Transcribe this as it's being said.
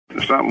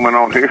Something went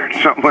on here,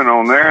 something went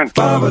on there.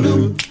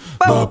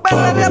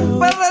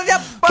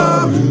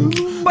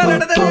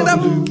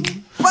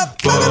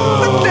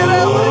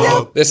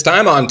 This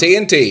time on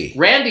TNT,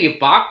 Randy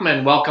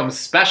Bachman welcomes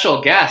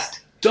special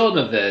guest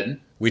Donovan.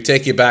 we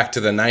take you back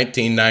to the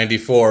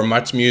 1994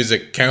 Much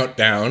Music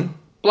Countdown.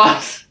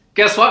 Plus,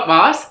 guess what,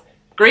 boss?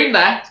 Green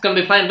Day is going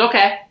to be playing Duque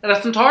at a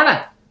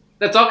Centorna.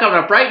 That's all coming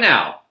up right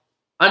now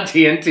on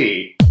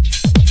TNT.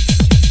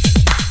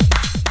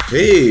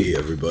 Hey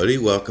everybody,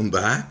 welcome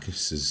back.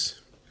 This is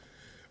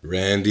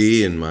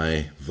Randy and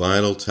my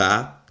Vinyl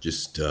Tap.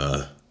 Just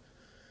gonna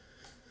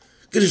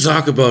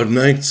talk about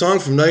a song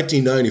from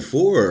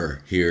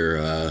 1994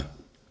 here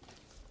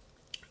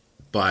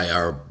by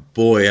our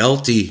boy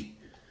Elty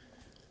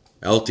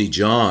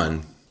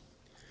John.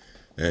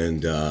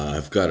 And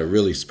I've got a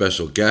really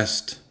special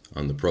guest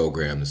on the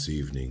program this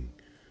evening.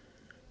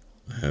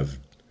 I have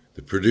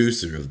the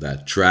producer of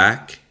that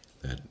track,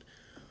 that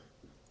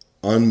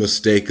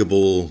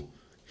unmistakable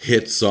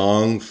hit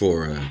song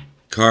for a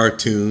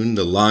cartoon,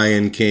 The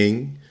Lion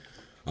King.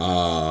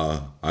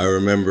 I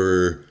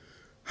remember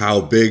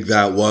how big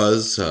that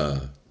was.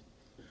 I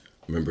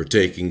remember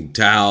taking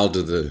Tal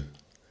to the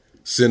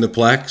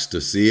Cineplex to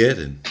see it,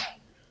 and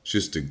it's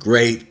just a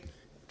great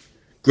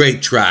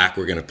track.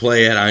 We're gonna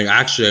play it. I'm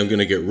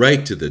gonna get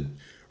right to the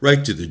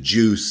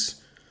juice.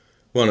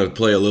 Want to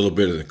play a little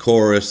bit of the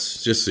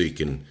chorus just so you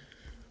can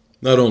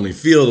not only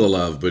feel the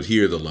love, but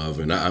hear the love.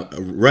 And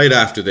right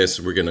after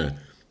this, we're gonna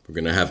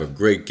have a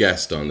great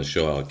guest on the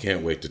show. I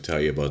can't wait to tell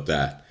you about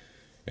that,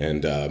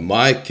 and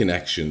my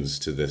connections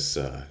to this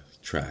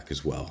track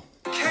as well.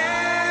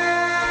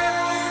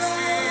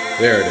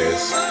 There it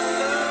is.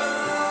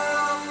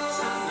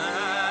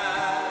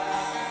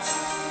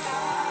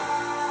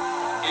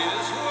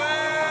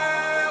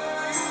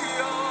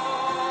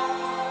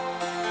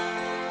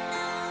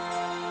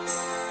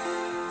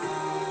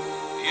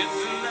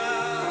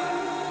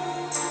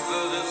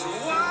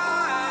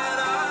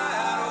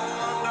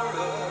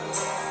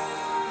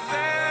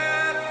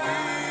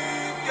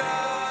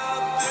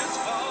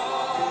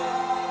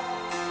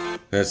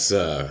 That's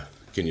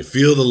Can You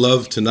Feel the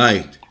Love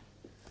Tonight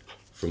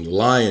from The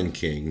Lion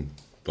King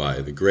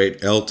by the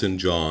great Elton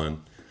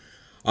John.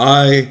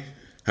 I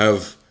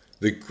have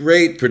the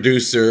great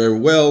producer,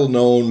 well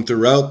known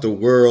throughout the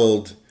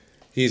world.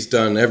 He's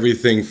done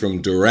everything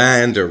from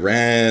Duran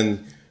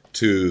Duran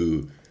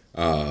to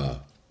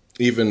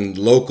even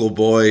local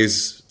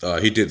boys.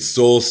 He did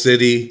Soul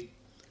City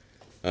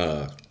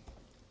by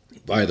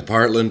the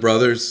Partland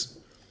Brothers.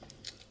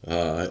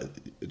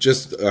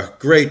 Just a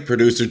great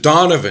producer.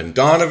 Donovan,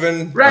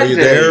 Randy. are you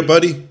there,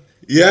 buddy?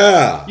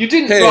 Yeah. You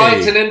didn't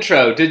write an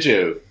intro, did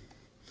you?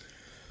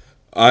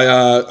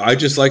 I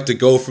just like to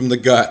go from the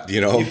gut,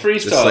 you know. You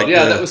freestyled, like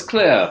that was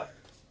clear.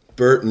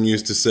 Burton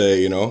used to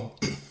say, you know.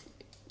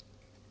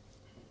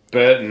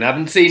 Burton,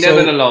 haven't seen him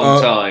in a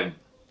long time.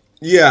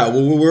 Yeah,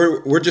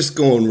 well, we're just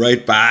going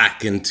right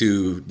back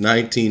into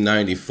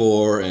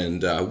 1994,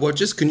 and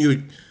can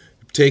you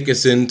take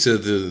us into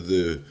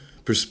the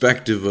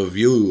perspective of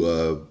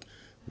you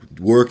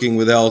working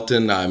with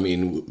Elton? I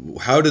mean,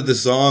 how did the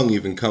song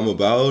even come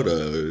about?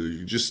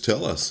 Just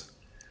tell us.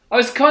 I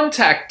was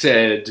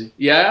contacted,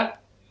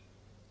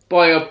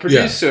 by a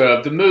producer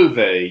of the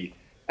movie,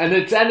 and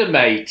it's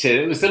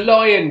animated. It was The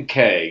Lion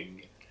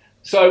King.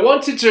 So I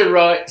wanted to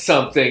write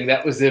something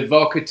that was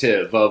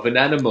evocative of an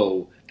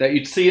animal that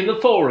you'd see in the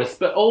forest,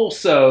 but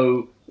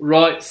also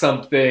write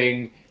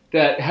something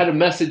that had a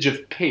message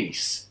of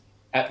peace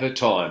at the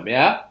time,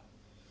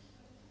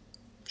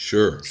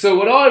 Sure. So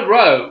what I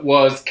wrote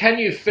was, can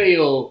you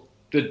feel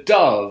the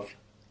dove?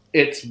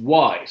 It's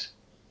white.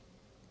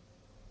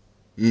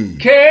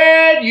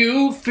 Can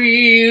you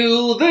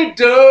feel the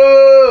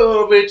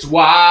dove? It's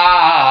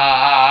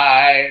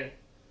white.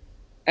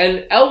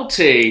 And LT...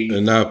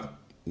 And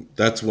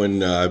that's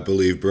when I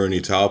believe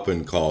Bernie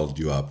Taupin called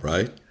you up,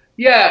 right?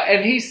 Yeah,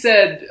 and he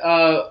said,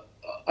 I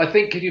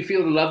think Can You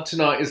Feel the Love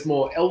Tonight is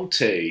more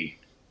LT.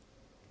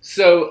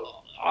 So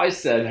I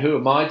said, who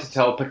am I to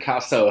tell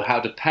Picasso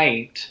how to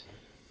paint?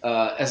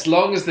 As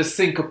long as the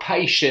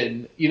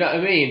syncopation, you know what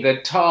I mean?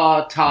 The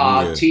ta,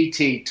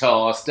 ti,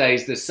 ta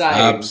stays the same.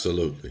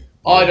 Absolutely.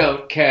 I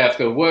don't care if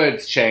the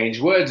words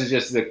change. Words are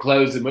just the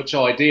clothes in which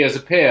ideas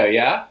appear,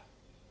 yeah?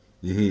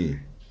 Mm-hmm.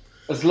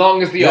 As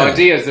long as the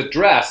ideas are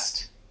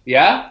dressed,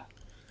 yeah?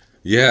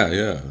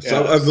 Yeah.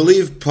 So I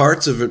believe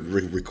parts of it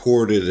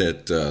recorded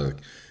at the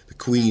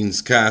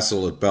Queen's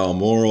Castle at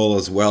Balmoral,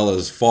 as well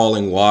as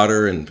Falling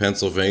Water in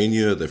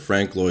Pennsylvania, the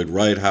Frank Lloyd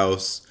Wright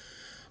House.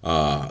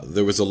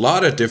 There was a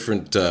lot of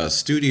different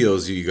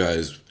studios you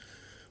guys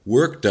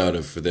worked out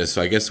of for this.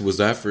 I guess, was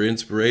that for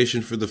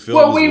inspiration for the film?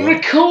 Well, we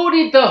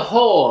recorded the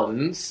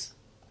horns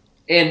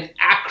in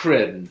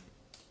Akron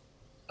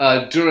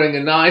during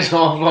a night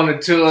off on a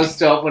tour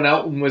stop when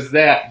Elton was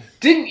there.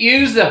 Didn't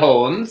use the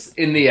horns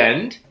in the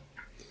end,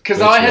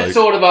 because I had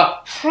sort of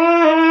a...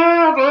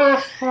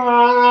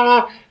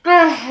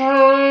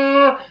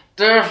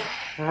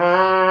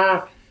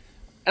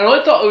 And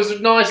I thought it was a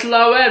nice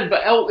low end,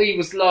 but Elty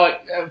was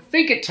like, I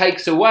think it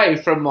takes away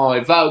from my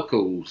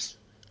vocals.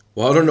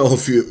 Well, I don't know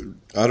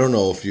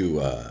if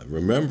you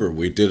remember,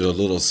 we did a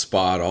little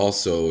spot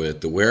also at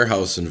the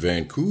warehouse in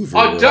Vancouver.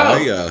 I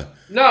don't.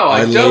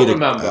 I don't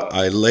remember.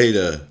 I laid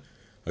a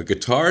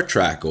guitar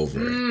track over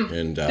it,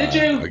 and did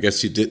you? I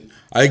guess you did.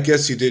 I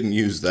guess you didn't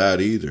use that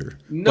either.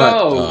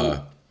 No.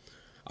 But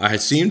I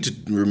seem to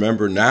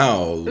remember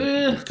now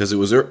because it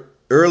was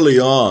early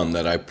on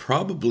that I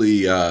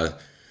probably.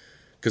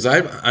 Because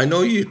I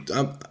know you,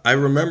 I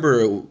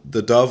remember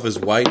the Dove is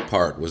White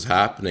part was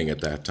happening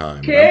at that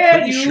time.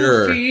 Can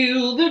you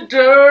feel the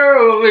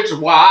dove is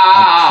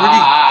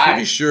white? I'm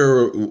pretty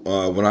sure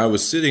when I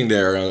was sitting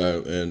there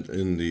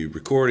in the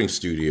recording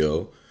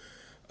studio,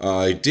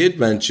 I did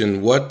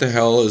mention what the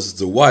hell is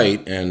the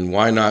white and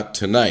why not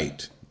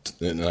tonight?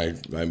 And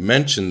I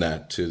mentioned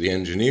that to the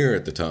engineer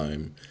at the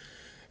time.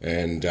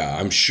 And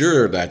I'm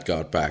sure that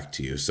got back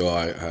to you. So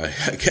I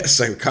guess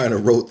I kind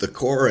of wrote the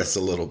chorus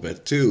a little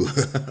bit too.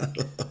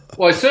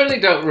 Well, I certainly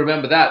don't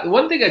remember that. The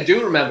one thing I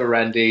do remember,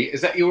 Randy,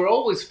 is that you were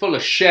always full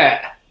of shit.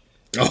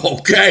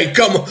 Okay,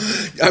 come on.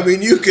 I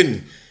mean, you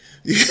can...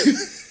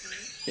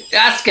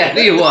 Ask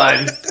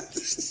anyone.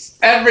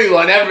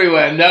 Everyone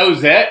everywhere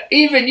knows it.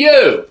 Even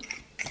you.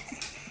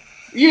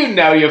 You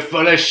know you're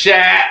full of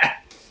shit.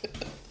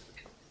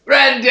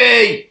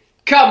 Randy,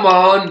 come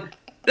on.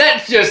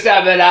 Let's just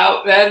have it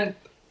out then.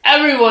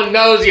 Everyone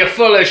knows you're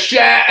full of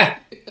shit.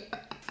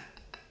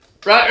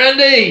 Right,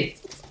 Randy?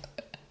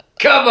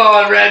 Come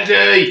on,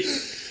 Randy.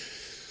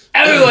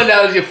 Everyone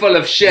knows you're full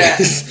of shit.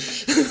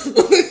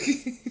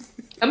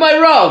 Am I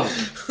wrong?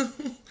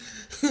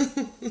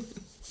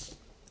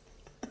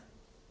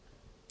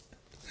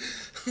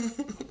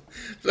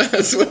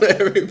 That's what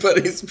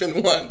everybody's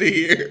been wanting to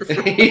hear.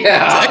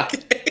 Yeah.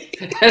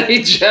 And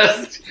he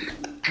just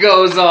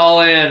goes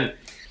all in.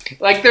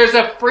 Like, there's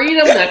a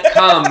freedom that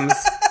comes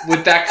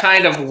with that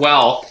kind of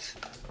wealth.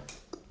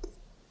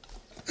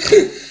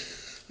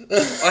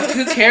 Like,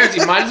 who cares?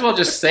 You might as well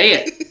just say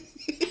it.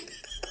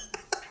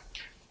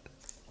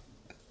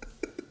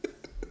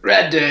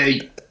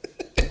 Randy.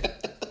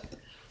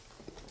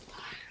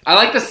 I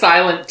like the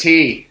silent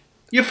T.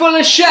 You're full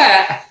of shit.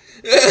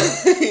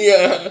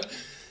 Yeah.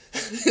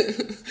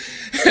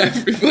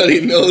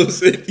 Everybody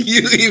knows it.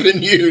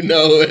 Even you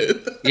know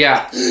it.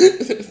 Yeah.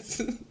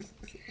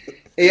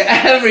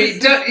 Yeah,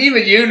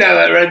 even you know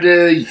it,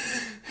 Randy.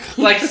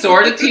 Like,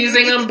 sort of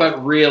teasing him,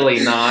 but really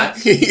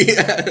not.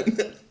 Yeah.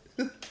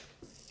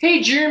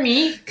 Hey,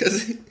 Jeremy.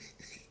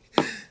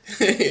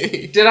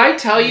 Hey. Did I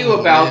tell you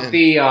about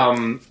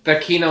the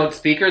keynote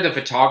speaker, the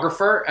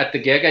photographer at the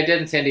gig I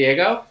did in San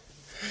Diego?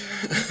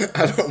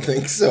 I don't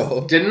think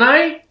so. Didn't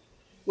I?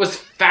 Was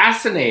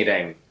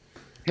fascinating.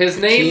 His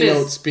name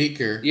Keynote is...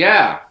 speaker.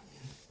 Yeah.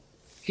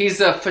 He's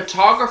a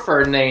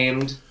photographer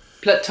named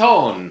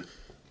Platon.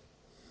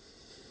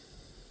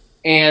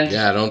 And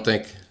Yeah, I don't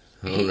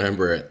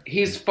remember it.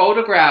 he's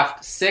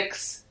photographed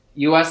 6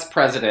 U.S.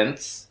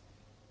 presidents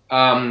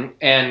and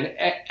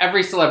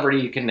every celebrity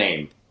you can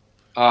name.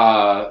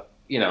 Bono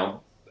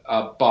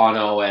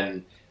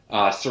and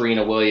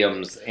Serena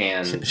Williams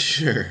and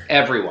Sure.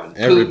 everyone.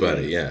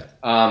 Everybody,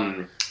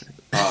 Putin.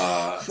 yeah.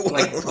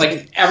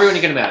 Like everyone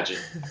you can imagine.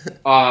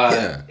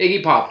 Yeah.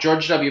 Iggy Pop,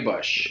 George W.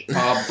 Bush,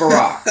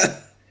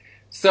 Barack.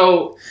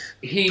 So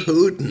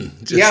Putin.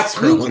 Just Yeah,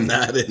 throwing Putin.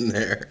 that in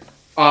there.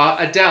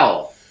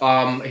 Adele.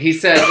 He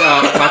said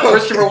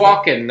Christopher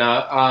Walken,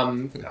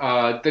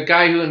 the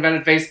guy who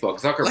invented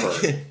Facebook,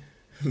 Zuckerberg.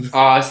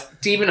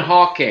 Stephen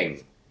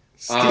Hawking.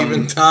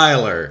 Steven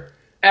Tyler.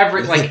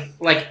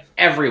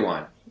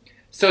 Everyone.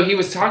 So he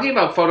was talking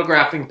about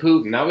photographing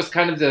Putin. That was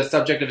kind of the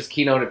subject of his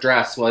keynote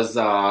address was,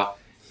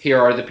 here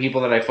are the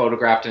people that I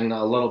photographed and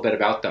a little bit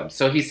about them.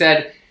 So he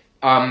said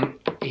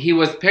he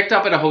was picked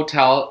up at a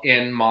hotel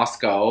in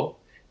Moscow,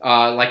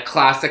 like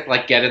classic,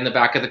 like get in the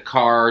back of the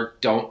car,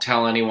 don't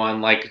tell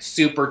anyone, like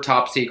super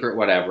top secret,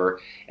 whatever.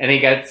 And he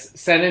gets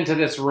sent into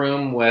this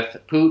room with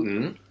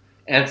Putin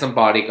and some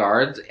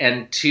bodyguards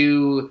and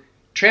 2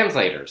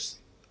 translators.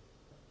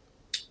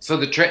 So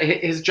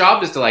his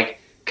job is to like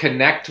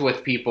connect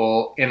with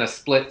people in a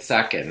split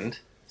second,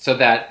 so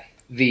that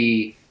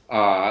the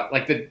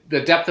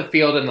depth of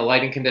field and the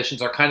lighting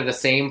conditions are kind of the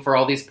same for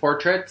all these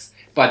portraits,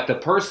 but the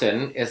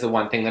person is the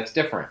one thing that's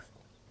different.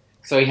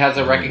 So he has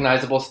a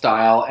recognizable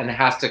style and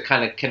has to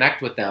kind of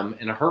connect with them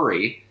in a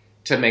hurry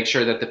to make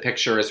sure that the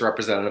picture is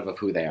representative of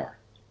who they are.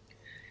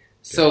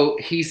 So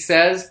he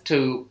says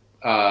to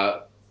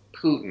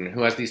Putin,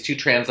 who has these 2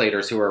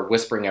 translators who are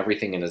whispering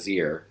everything in his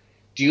ear,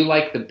 "Do you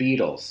like the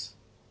Beatles?"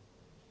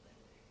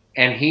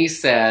 And he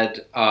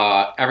said,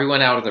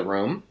 everyone out of the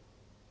room.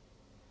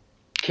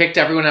 Kicked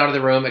everyone out of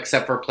the room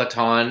except for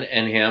Platon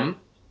and him,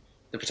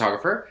 the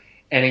photographer.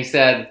 And he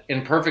said,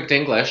 in perfect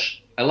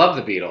English, "I love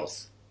the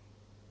Beatles."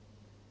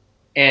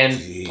 And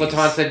Jeez.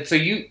 Platon said, "So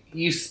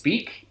you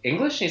speak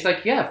English?" And he's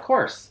like, "Yeah, of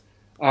course.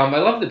 I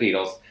love the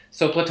Beatles."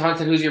 So Platon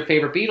said, "Who's your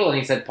favorite Beatle?" And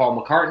he said, "Paul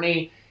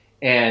McCartney."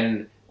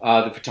 And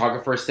the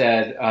photographer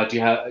said,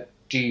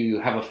 "Do do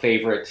you have a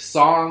favorite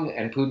song?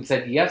 And Putin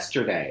said,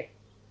 Yesterday.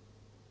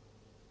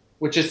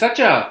 Which is such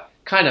a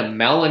kind of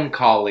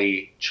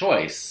melancholy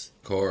choice.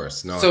 Of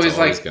course. No, So it's he's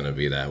always like- going to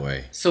be that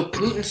way. So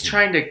Putin's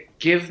trying to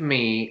give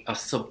me a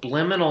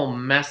subliminal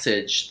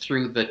message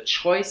through the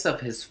choice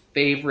of his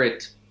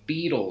favorite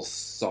Beatles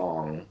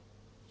song.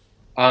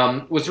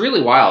 Was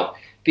really wild.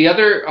 The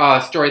other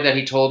story that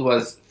he told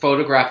was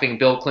photographing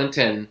Bill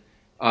Clinton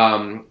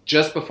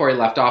just before he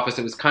left office.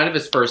 It was kind of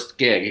his first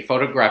gig. He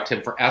photographed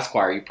him for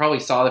Esquire. You probably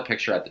saw the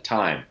picture at the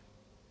time.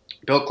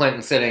 Bill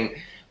Clinton sitting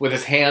with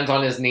his hands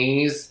on his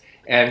knees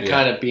and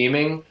kind of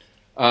beaming,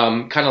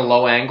 kind of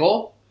low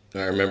angle.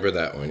 I remember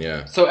that one,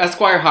 yeah. So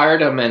Esquire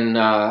hired him,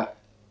 and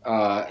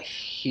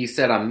he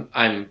said,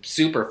 I'm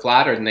super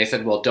flattered. And they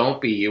said, well,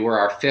 don't be. You were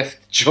our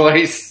fifth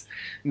choice.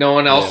 No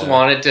one else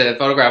wanted to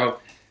photograph him.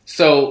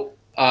 So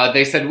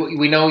they said,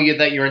 we know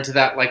that you're into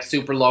that like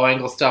super low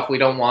angle stuff. We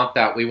don't want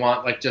that. We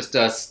want like just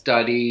a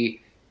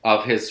study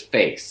of his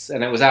face.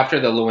 And it was after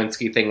the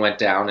Lewinsky thing went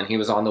down and he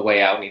was on the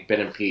way out and he'd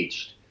been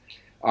impeached.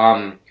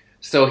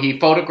 So he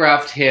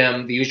photographed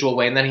him the usual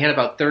way, and then he had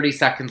about 30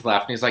 seconds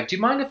left. And he's like, do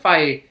you mind if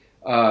I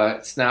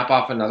snap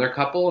off another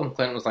couple? And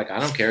Clinton was like, I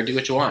don't care. Do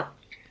what you want.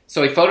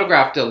 So he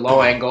photographed a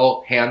low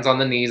angle, hands on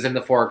the knees in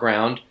the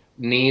foreground,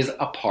 knees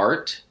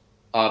apart,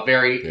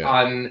 very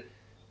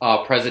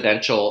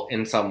presidential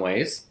in some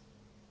ways.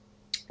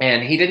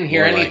 And he didn't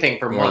hear anything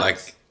for months. More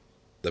like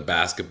the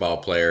basketball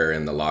player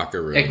in the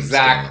locker room.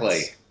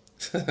 Exactly.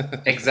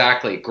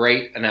 Exactly.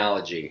 Great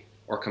analogy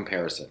or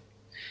comparison.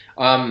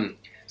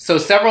 So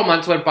several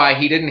months went by.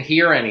 He didn't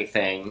hear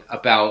anything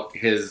about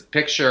his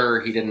picture.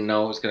 He didn't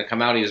know it was going to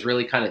come out. He was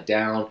really kind of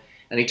down.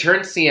 And he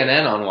turned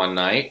CNN on one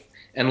night,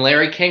 and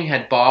Larry King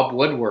had Bob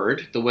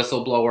Woodward, the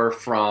whistleblower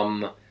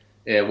from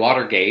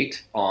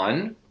Watergate,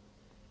 on.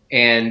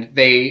 And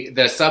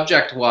the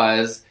subject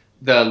was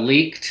the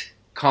leaked,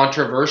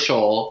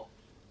 controversial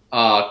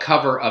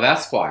cover of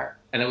Esquire.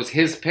 And it was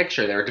his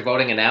picture. They were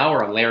devoting an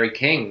hour on Larry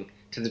King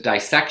to the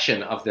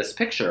dissection of this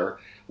picture,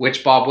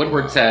 which Bob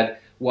Woodward said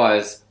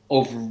was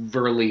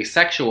overly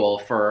sexual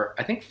for,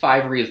 I think,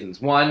 5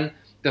 reasons. 1,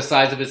 the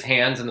size of his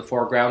hands in the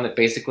foreground that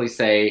basically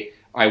say,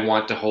 I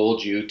want to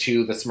hold you.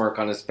 2, the smirk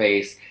on his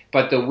face.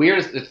 But the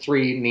weirdest, the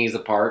 3 knees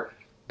apart.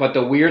 But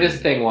the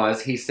weirdest thing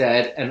was, he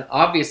said, and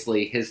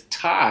obviously his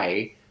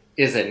tie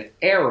is an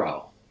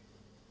arrow.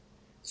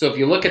 So if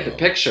you look at the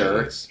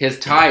picture, his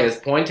tie is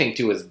pointing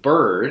to his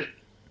bird,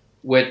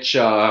 which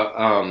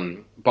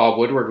Bob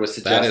Woodward was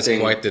suggesting.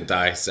 That is quite the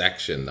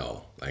dissection,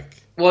 though. Like,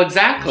 well,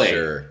 exactly.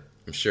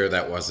 I'm sure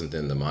that wasn't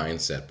in the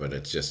mindset, but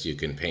it's just you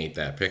can paint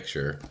that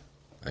picture,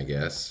 I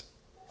guess.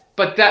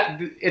 But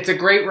it's a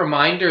great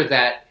reminder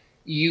that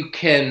you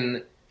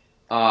can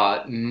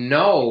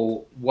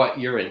know what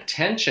your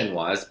intention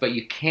was, but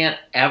you can't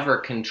ever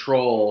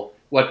control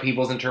what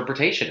people's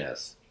interpretation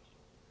is.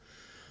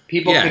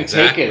 People can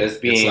take it as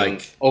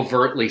being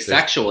overtly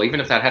sexual, even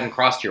if that hadn't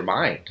crossed your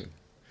mind.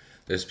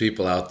 There's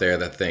people out there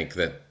that think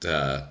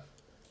that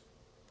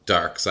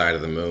Dark Side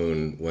of the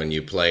Moon, when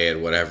you play it,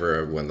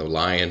 whatever, when the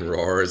lion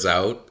roars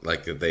out,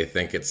 like they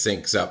think it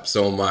syncs up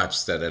so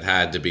much that it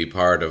had to be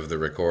part of the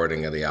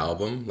recording of the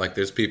album. Like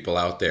there's people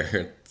out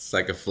there, it's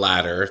like a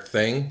flat earth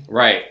thing.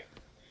 Right.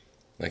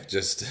 Like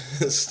just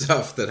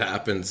stuff that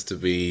happens to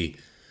be,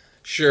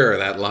 sure,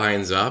 that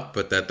lines up,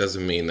 but that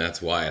doesn't mean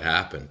that's why it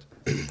happened.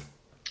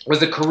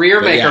 Was a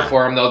career maker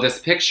for him, though, this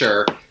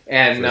picture.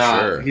 And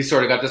sure. He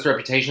sort of got this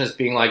reputation as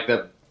being like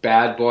the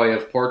bad boy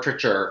of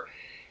portraiture.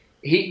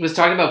 He was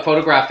talking about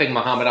photographing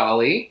Muhammad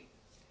Ali.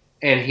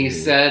 And he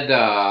said,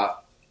 I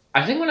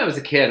think when I was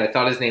a kid, I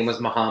thought his name was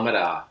Muhammad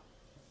Ali.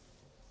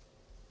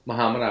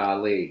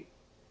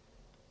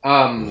 What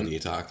are you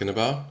talking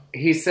about?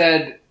 He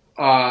said...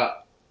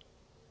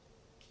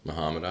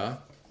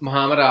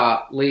 Muhammad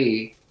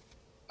Ali,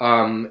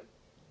 the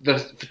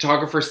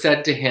photographer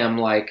said to him,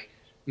 like,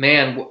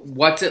 man,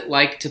 what's it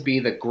like to be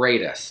the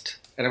greatest?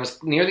 And it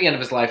was near the end of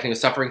his life, and he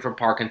was suffering from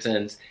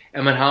Parkinson's.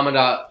 And Muhammad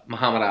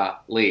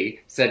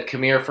Ali said,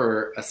 come here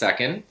for a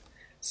second.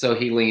 So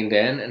he leaned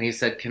in, and he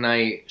said, can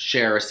I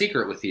share a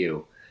secret with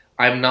you?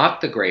 I'm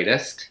not the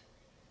greatest,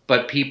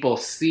 but people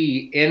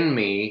see in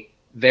me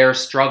their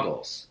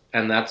struggles,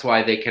 and that's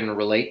why they can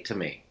relate to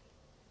me.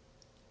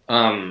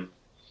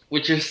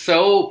 Which is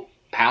so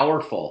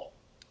powerful.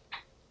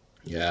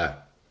 Yeah.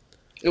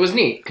 It was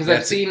neat because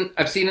I've seen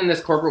in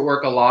this corporate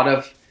work a lot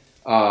of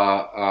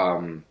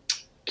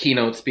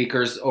keynote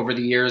speakers over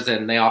the years,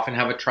 and they often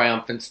have a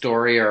triumphant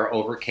story or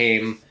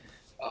overcame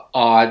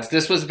odds.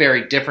 This was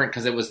very different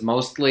because it was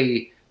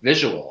mostly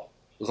visual.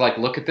 It was like,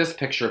 look at this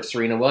picture of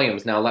Serena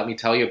Williams. Now let me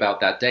tell you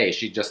about that day.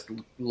 She just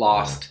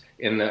lost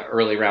in the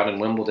early round in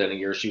Wimbledon, a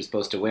year she was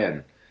supposed to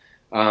win.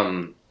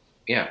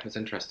 Yeah, it's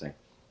interesting.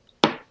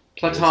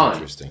 Platon.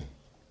 Interesting.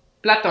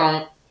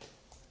 Platon.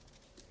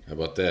 How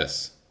about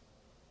this?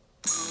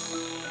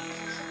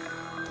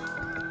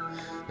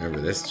 Remember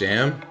this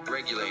jam?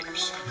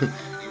 Regulators.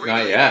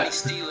 Not yet.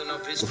 Stealing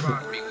of his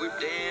property. We're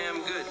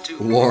damn good too.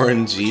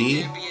 Warren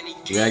G.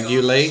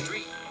 Regulate.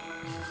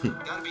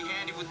 Gotta be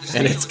handy with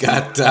And it's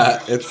got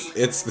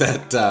it's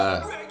that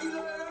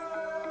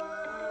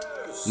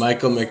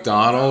Michael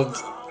McDonald.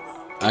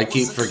 I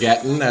keep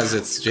forgetting as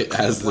the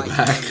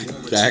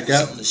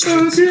backup.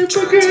 I keep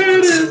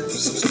forgetting.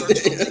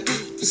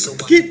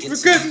 Keep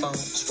forgetting.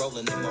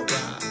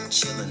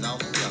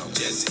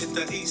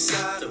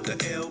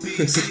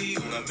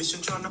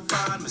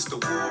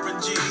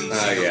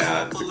 Oh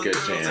yeah, it's a good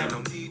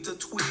jam.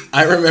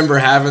 I remember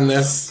having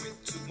this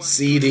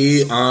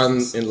CD in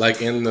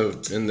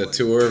the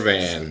tour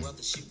van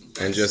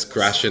and just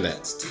crushing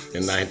it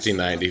in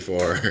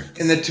 1994.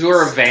 In the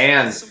tour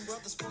van.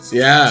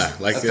 Yeah,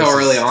 like that's how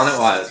early on it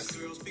was.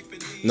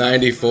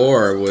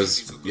 94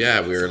 was, we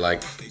were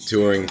like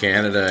touring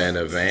Canada in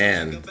a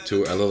van, a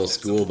little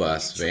school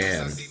bus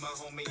van.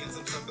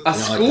 A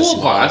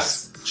school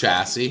bus?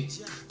 Chassis.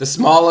 The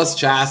smallest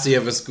chassis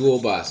of a school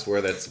bus,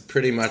 where that's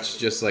pretty much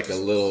just like a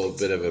little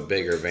bit of a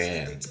bigger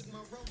van.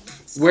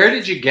 Where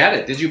did you get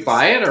it? Did you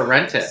buy it or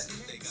rent it?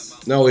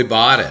 No, we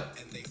bought it.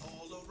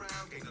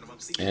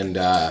 And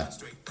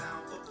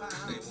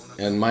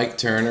Mike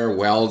Turner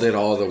welded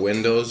all the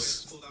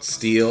windows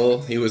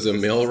steel. He was a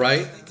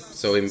millwright,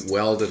 so he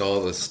welded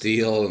all the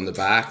steel in the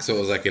back, so it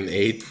was like an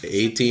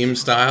A-team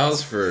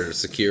styles for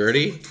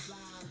security.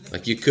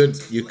 Like you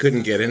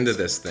couldn't get into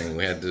this thing.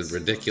 We had the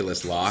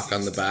ridiculous lock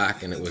on the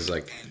back, and it was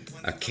like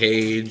a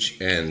cage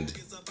and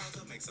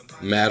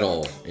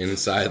metal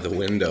inside the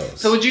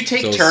windows. So would you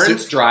take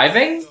turns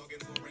driving?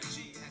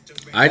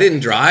 I didn't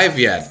drive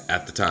yet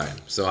at the time,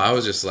 so I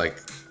was just like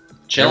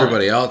chilling.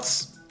 Everybody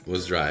else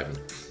was driving.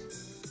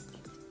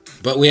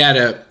 But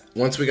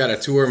once we got a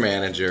tour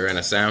manager and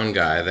a sound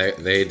guy,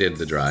 they did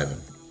the driving.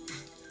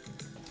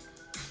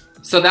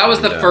 So that was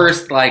the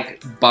first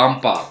like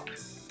bump up.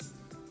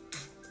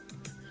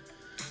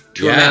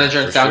 Tour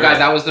manager and sound guy,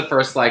 that was the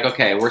first like,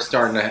 okay, we're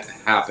starting to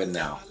happen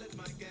now.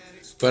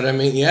 But I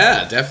mean,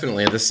 yeah,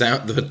 definitely the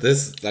sound.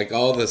 This like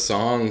all the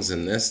songs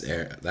in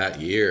that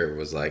year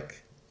was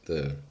like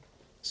the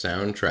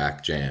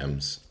soundtrack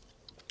jams,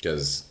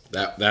 because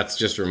that's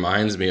just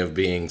reminds me of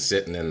being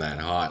sitting in that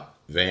hot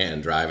van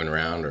driving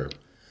around. Or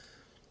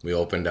we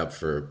opened up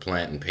for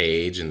Plant and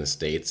Page in the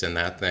States in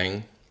that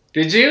thing.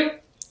 Did you?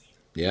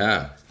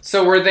 Yeah.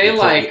 So were they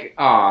like,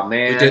 oh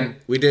man?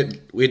 We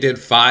did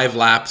 5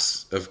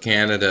 laps of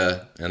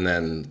Canada and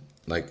then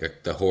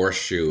like the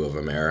horseshoe of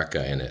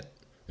America in it.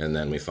 And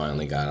then we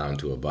finally got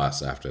onto a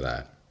bus after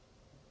that.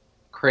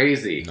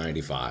 Crazy.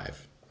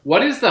 95.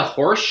 What is the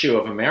horseshoe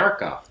of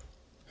America?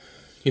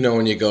 You know,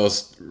 when you go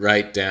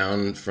right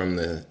down from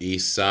the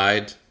east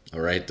side,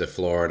 right to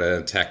Florida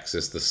and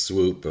Texas, the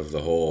swoop of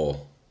the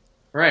whole...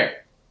 Right.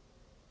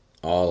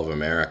 All of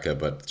America,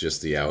 but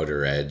just the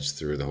outer edge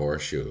through the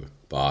horseshoe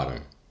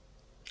bottom.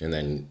 And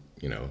then,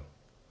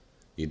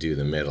 you do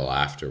the middle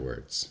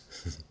afterwards.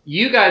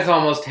 You guys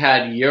almost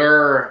had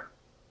your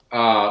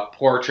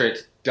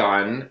portrait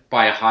done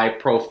by a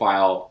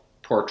high-profile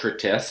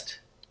portraitist.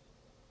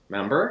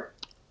 Remember?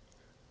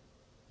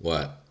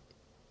 What?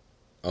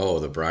 Oh,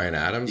 the Bryan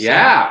Adams?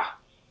 Yeah.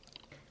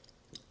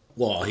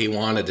 Well, he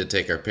wanted to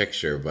take our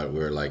picture, but we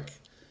were like,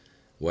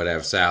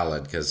 whatever,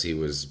 salad, because he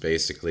was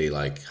basically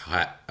like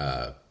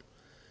a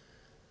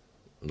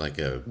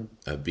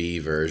B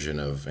version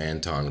of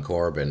Anton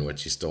Corbijn,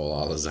 which he stole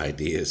all his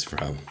ideas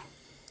from.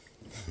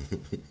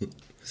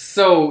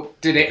 So,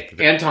 did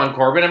Anton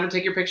Corbijn ever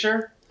take your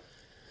picture?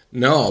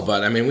 No,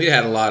 but I mean, we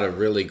had a lot of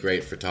really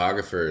great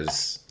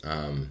photographers.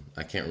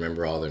 I can't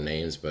remember all their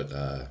names, but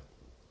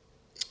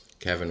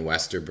Kevin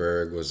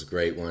Westerberg was a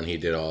great one. He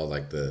did all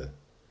like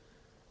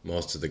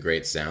most of the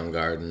great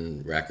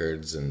Soundgarden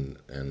records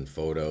and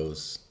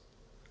photos.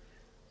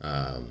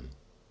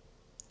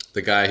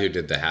 The guy who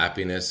did the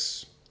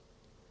Happiness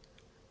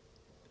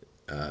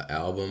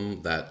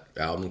album, that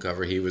album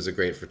cover, he was a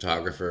great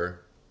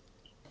photographer.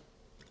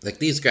 Like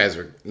these guys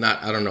were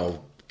not, I don't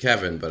know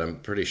Kevin, but I'm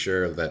pretty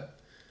sure that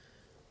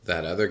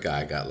other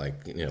guy got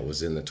like,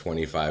 was in the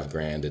 25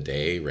 grand a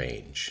day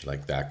range,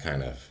 like that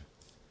kind of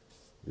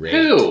rate.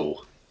 Who?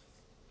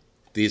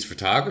 These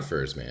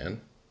photographers,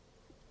 man.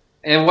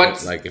 And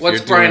what's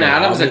Bryan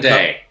Adams a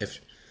day? If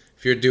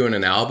you're doing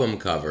an album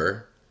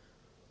cover,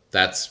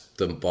 that's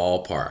the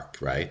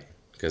ballpark, right?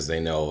 Because they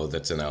know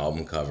that's an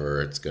album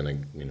cover. It's gonna,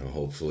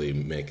 hopefully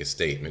make a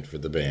statement for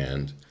the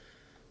band.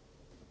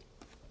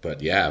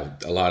 But yeah,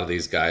 a lot of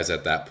these guys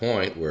at that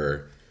point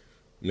were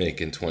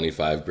making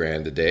 25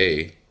 grand a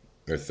day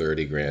or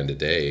 30 grand a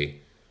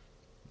day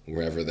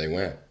wherever they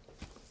went.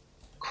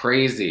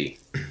 Crazy.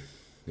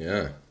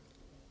 Yeah.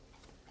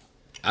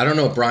 I don't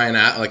know,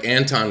 like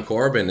Anton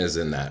Corbijn is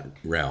in that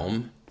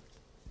realm.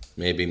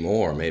 Maybe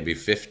more, maybe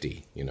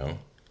 50,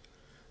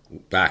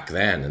 back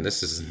then. And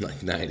this is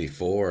like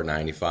 94,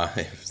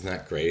 95. Isn't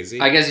that crazy?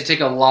 I guess you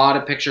take a lot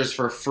of pictures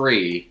for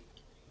free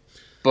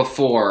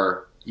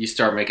before you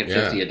start making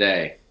 50 a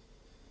day.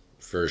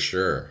 For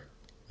sure.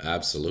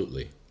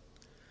 Absolutely.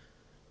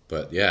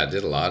 But yeah, I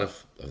did a lot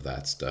of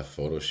that stuff,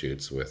 photo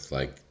shoots with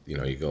like,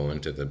 you go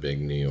into the big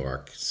New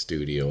York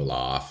studio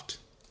loft,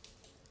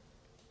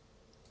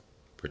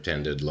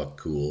 pretended look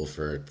cool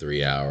for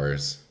 3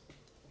 hours,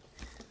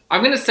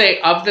 I'm going to say,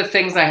 of the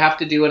things I have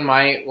to do in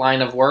my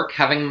line of work,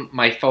 having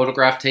my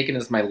photograph taken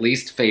is my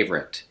least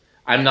favorite.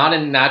 I'm not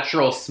a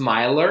natural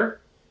smiler.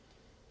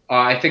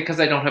 I think because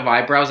I don't have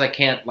eyebrows, I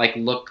can't like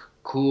look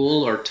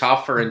cool or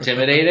tough or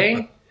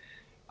intimidating.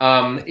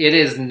 It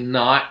is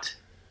not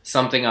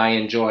something I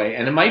enjoy.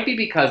 And it might be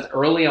because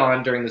early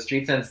on during the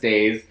Street Sense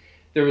days,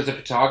 there was a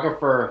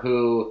photographer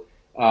who,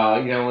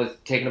 was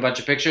taking a bunch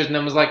of pictures and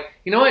then was like,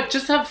 you know what,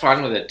 just have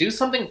fun with it. Do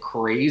something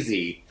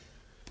crazy.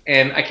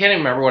 And I can't even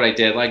remember what I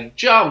did. Like,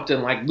 jumped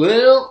and like,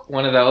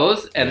 one of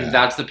those. And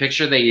that's the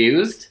picture they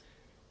used.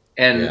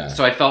 And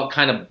so I felt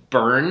kind of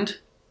burned.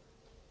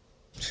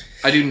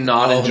 I do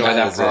not enjoy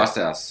that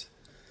process.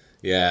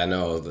 Yeah,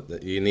 no,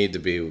 you need to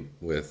be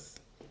with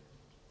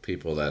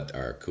people that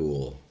are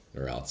cool,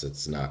 or else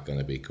it's not going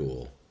to be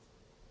cool.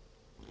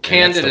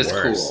 Candid is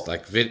cool.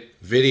 Like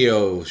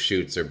video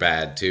shoots are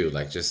bad too.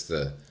 Like just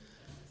the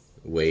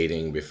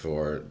waiting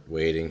for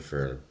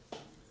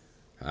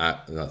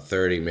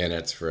 30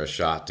 minutes for a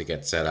shot to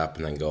get set up,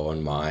 and then go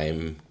and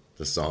mime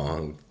the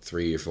song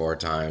 3 or 4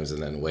 times,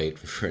 and then wait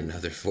for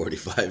another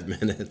 45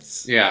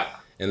 minutes. Yeah.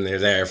 And they're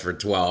there for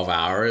 12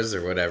 hours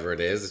or whatever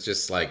it is. It's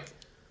just like,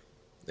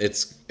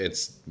 it's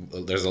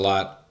there's a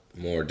lot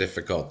more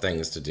difficult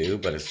things to do,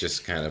 but it's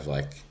just kind of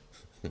like,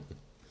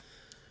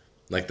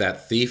 like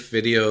that Thief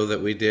video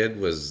that we did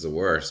was the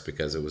worst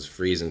because it was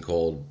freezing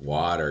cold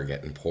water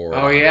getting poured.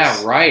 Oh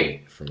yeah,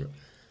 right.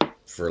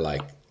 For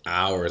like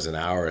hours and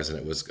hours, and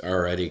it was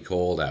already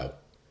cold out.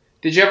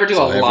 Did you ever do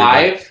a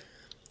live?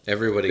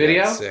 Everybody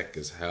video? got sick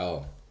as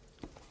hell.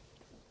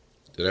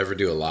 Did I ever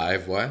do a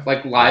live what?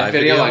 Like live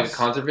video, videos? like a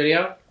concert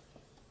video?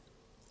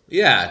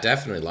 Yeah,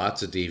 definitely.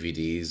 Lots of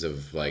DVDs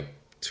of like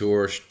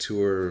tour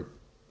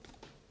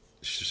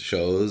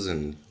shows,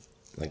 and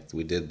like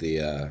we did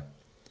the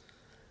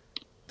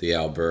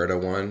Alberta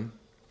one,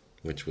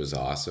 which was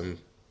awesome.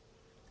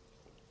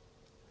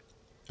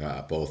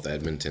 Both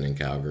Edmonton and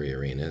Calgary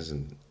arenas,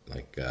 and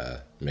like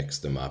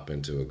mixed them up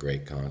into a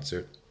great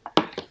concert.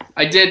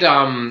 I did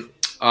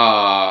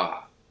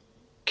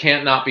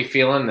Can't Not Be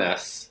Feeling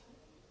This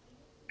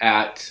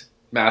at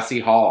Massey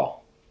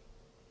Hall.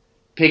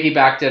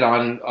 Piggybacked it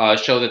on a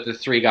show that the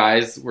 3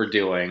 guys were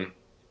doing,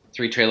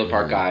 3 Trailer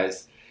Park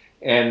guys.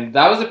 And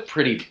that was a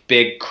pretty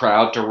big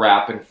crowd to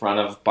rap in front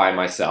of by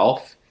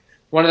myself.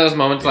 One of those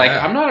moments like,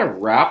 I'm not a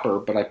rapper,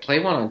 but I play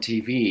one on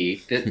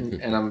TV,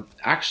 and I'm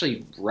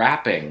actually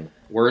rapping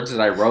words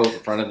that I wrote in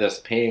front of this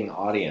paying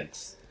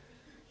audience.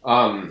 It's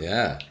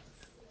a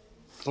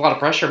lot of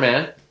pressure,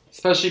 man.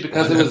 Especially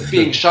because it was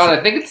being shot.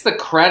 I think it's the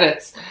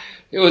credits.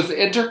 It was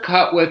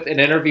intercut with an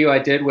interview I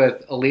did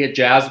with Aaliyah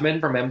Jasmine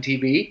from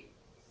MTV.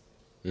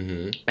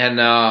 Mm-hmm. And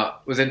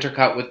was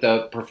intercut with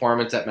the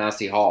performance at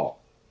Massey Hall.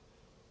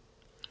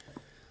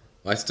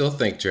 Well, I still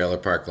think Trailer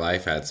Park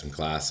Life had some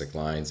classic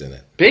lines in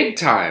it. Big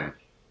time.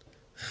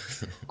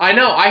 I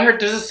know. I heard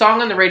there's a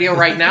song on the radio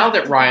right now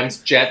that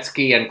rhymes jet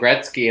ski and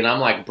Gretzky. And I'm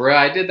like, bruh,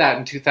 I did that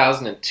in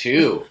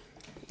 2002.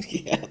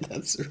 Yeah,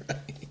 that's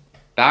right.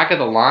 Back of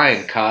the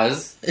line,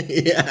 cuz.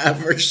 Yeah,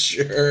 for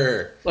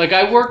sure. Like,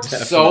 I worked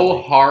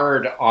so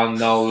hard on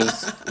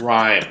those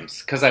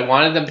rhymes because I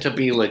wanted them to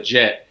be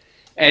legit.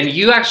 And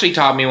you actually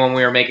taught me when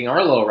we were making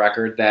our little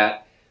record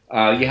that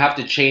you have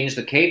to change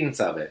the cadence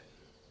of it.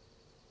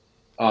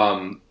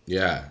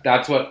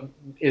 That's what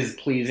is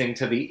pleasing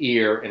to the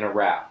ear in a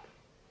rap.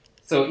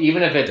 So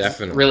even if it's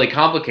really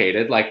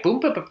complicated, like boom,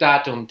 ba, ba,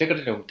 da, dum,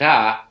 digga, dum,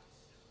 da,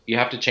 you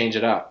have to change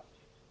it up.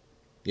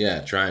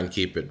 Yeah, try and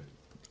keep it.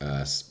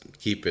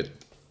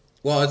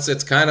 Well,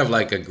 it's kind of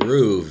like a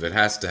groove. It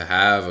has to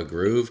have a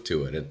groove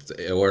to it.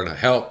 Or it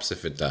helps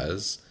if it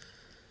does.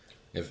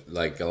 If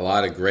like a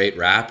lot of great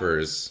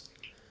rappers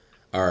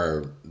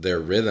their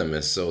rhythm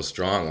is so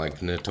strong.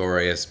 Like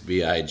Notorious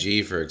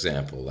B.I.G. for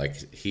example.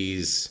 Like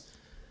he's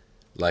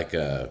like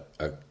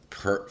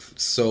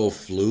so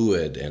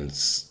fluid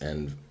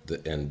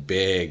and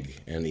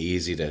big and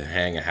easy to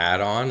hang a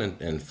hat on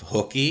and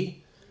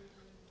hooky,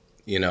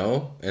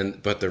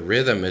 but the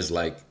rhythm is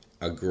like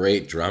a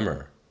great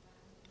drummer.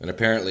 And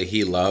apparently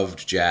he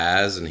loved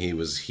jazz, and he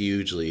was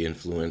hugely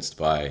influenced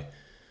by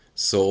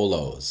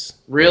solos.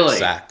 Really? Like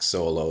sax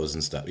solos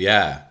and stuff.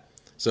 Yeah.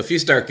 So if you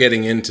start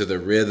getting into the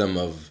rhythm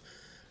of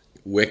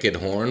wicked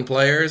horn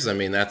players, I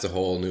mean, that's a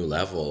whole new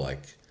level.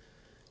 Like,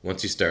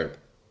 once you start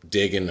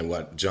digging into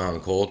what John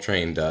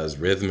Coltrane does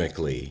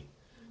rhythmically,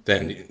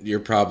 then you're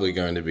probably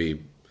going to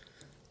be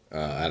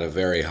at a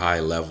very high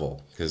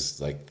level, because,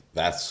 like,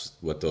 that's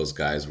what those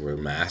guys were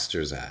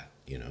masters at,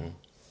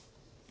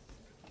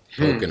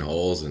 Poking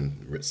holes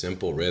in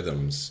simple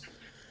rhythms.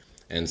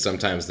 And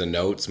sometimes the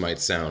notes might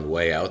sound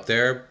way out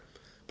there,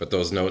 but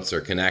those notes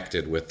are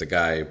connected with the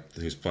guy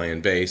who's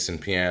playing bass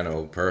and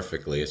piano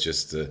perfectly. It's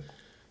just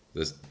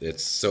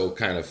it's so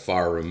kind of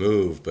far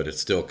removed, but it's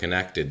still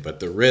connected. But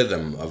the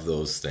rhythm of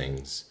those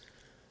things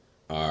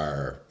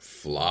are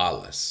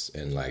flawless,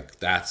 and like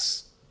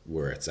that's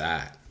where it's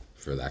at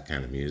for that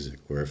kind of music.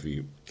 Where if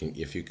you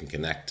can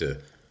connect to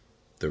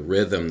the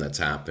rhythm that's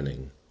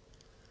happening,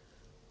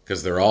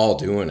 because they're all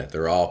doing it,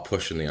 they're all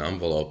pushing the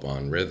envelope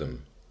on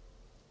rhythm.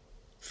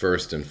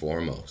 first and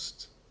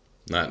foremost.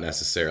 Not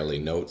necessarily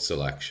note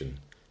selection.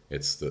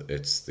 It's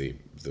the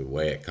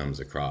way it comes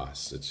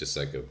across. It's just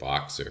like a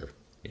boxer,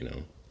 you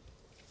know.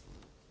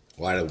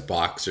 Why do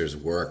boxers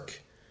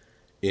work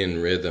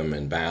in rhythm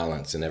and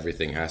balance, and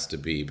everything has to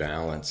be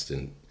balanced?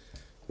 And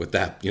with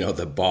that, you know,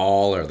 the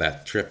ball or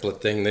that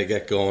triplet thing they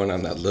get going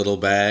on that little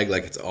bag,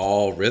 like it's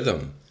all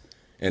rhythm.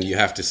 And you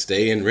have to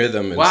stay in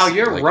rhythm. And wow,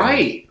 you're like,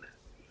 right.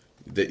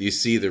 That you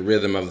see the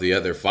rhythm of the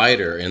other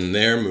fighter in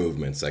their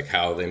movements, like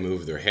how they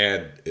move their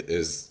head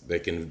is they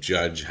can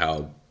judge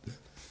how,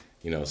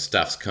 you know,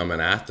 stuff's coming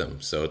at them.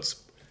 So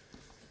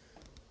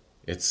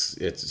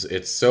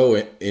it's so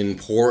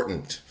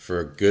important for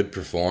a good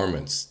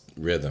performance,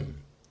 rhythm,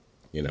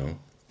 you know.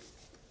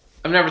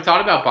 I've never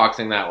thought about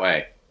boxing that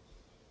way.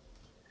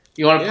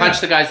 You want to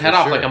punch the guy's head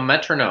off like a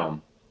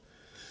metronome.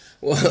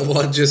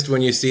 Well, just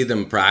when you see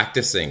them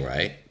practicing,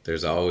 right?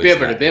 There's always yeah.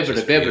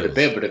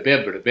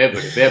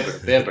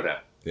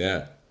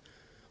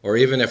 Or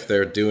even if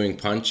they're doing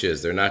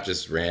punches, they're not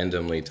just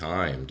randomly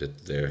timed.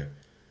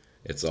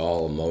 It's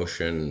all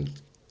emotion.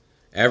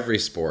 Every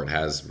sport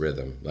has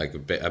rhythm. Like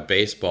a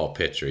baseball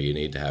pitcher, you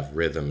need to have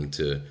rhythm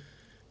to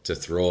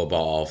throw a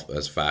ball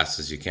as fast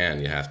as you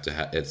can. You have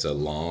to. It's a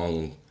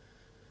long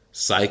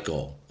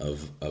cycle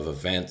of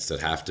events that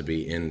have to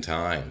be in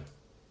time.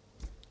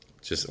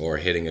 Or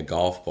hitting a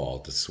golf ball,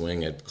 to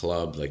swing a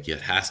club, like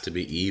it has to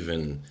be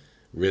even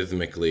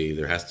rhythmically.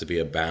 There has to be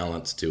a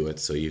balance to it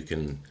so you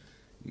can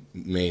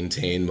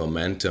maintain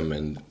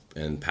momentum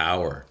and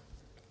power.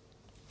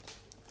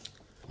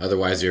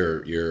 Otherwise,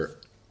 your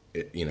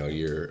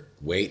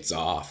weight's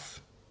off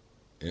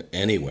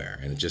anywhere,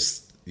 and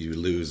just you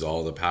lose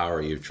all the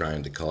power you're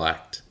trying to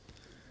collect.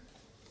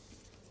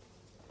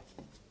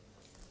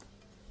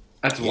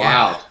 That's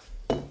wild.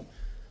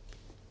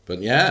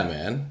 But yeah,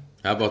 man.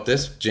 How about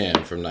this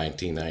jam from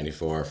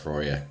 1994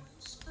 for you?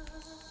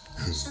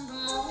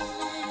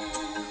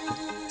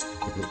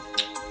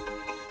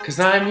 Cause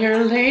I'm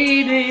your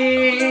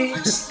lady.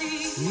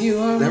 You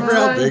are. Remember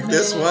how big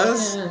this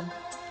was?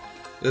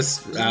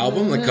 This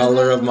album, The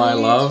Color of My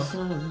Love?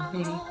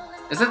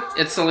 Is it?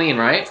 It's Celine,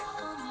 right?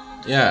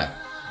 Yeah.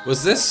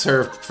 Was this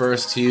her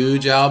first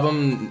huge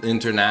album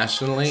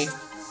internationally?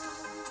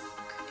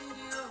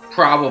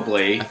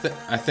 Probably.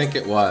 I think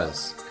it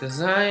was. Cause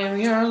I am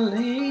your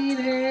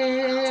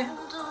lady.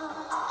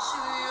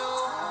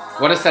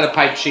 What a set of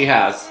pipes she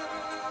has.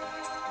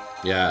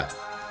 Yeah.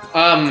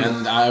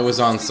 And I was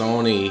on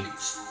Sony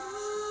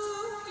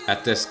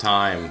at this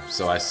time,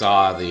 so I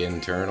saw the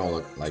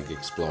internal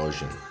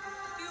explosion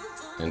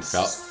and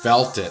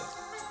felt it,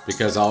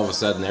 because all of a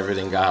sudden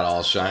everything got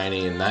all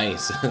shiny and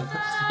nice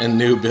and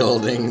new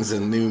buildings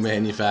and new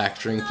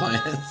manufacturing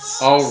plants.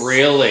 Oh,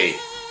 really?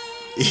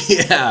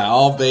 Yeah,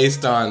 all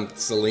based on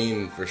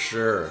Celine for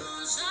sure.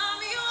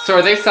 So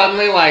are they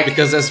suddenly like...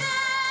 Because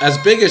as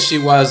big as she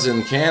was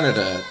in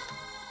Canada,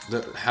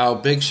 how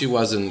big she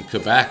was in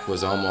Quebec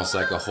was almost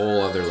like a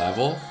whole other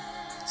level.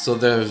 So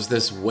there's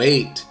this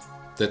weight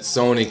that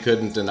Sony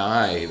couldn't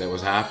deny that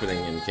was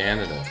happening in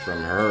Canada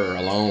from her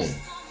alone.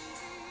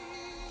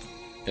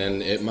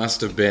 And it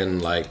must have been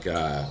like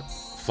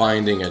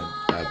finding a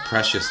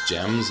precious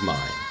gems mine.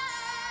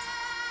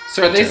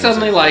 So are they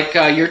suddenly like,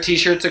 your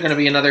t-shirts are going to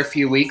be another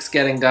few weeks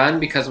getting done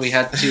because we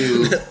had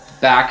to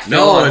backfill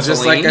No, on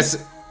just Celine? like I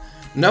said.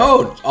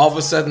 No, all of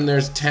a sudden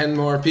there's 10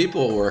 more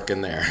people working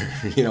there.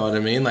 You know what I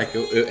mean? Like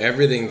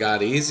everything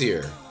got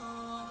easier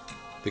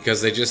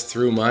because they just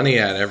threw money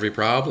at every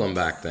problem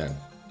back then.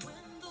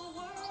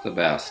 It's the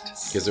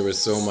best. Because there was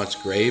so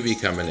much gravy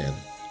coming in.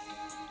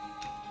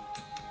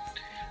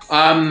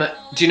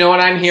 Do you know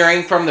what I'm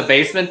hearing from the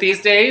basement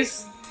these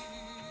days?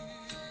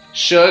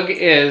 Suge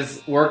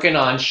is working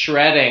on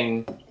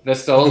shredding the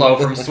solo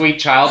from Sweet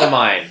Child of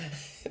Mine.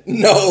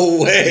 No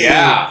way.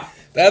 Yeah.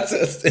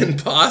 That's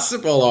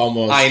impossible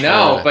almost. I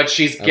know, but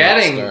she's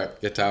getting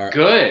guitar.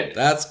 Good.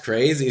 That's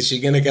crazy. Is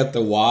she going to get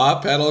the wah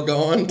pedal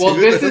going too? Well,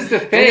 this is the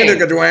thing.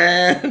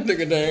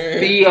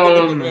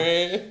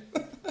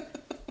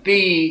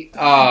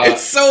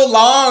 It's so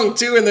long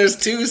too, and there's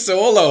 2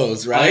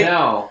 solos, right? I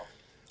know.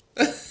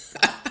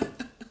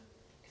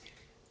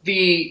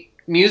 The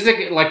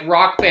music, like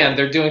Rock Band,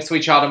 they're doing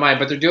Sweet Child of Mine,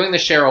 but they're doing the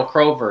Sheryl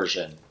Crow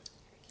version.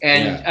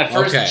 And at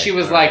first she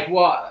was like,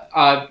 well,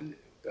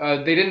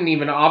 they didn't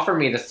even offer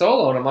me the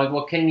solo. And I'm like,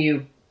 well, can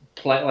you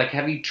play, like,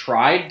 have you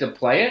tried to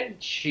play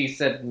it? She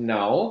said,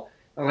 no.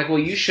 I'm like, well,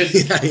 you should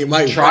you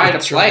might try to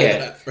play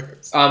it.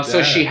 Yeah.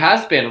 So she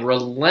has been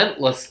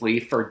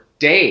relentlessly for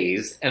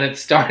days, and it's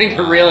starting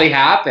to really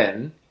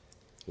happen.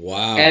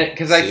 Wow.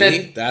 Because I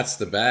said, that's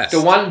the best.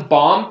 The one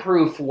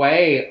bomb-proof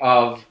way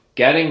of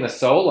getting the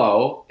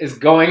solo is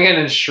going in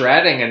and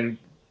shredding and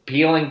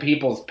peeling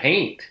people's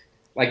paint.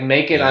 Like,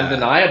 make it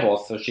undeniable.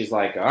 So she's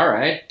like, all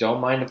right, don't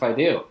mind if I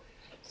do.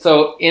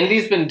 So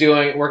Indy's been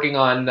working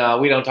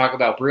on We Don't Talk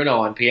About Bruno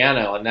on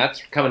piano, and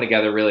that's coming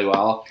together really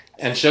well.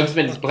 And Suge's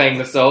been playing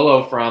the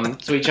solo from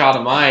Sweet Child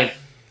of Mine,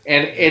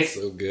 and it's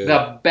so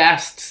the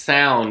best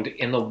sound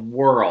in the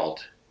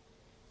world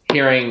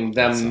hearing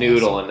them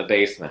noodle in the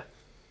basement.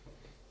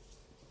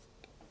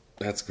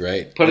 That's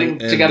great. Putting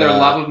together a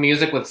love of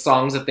music with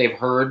songs that they've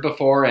heard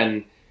before,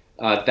 and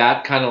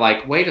that kind of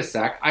like, wait a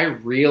sec, I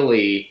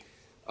really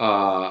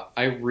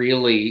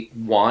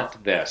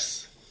want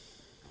this.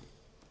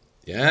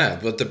 Yeah,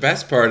 but the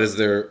best part is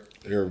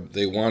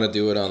they want to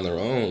do it on their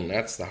own.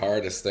 That's the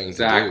hardest thing to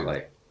do.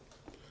 Exactly.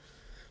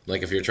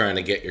 Like if you're trying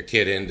to get your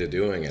kid into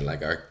doing it,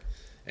 like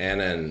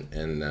Anna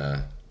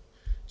and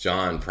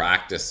John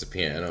practice the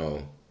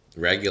piano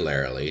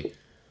regularly,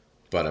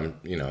 but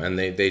and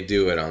they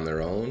do it on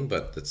their own,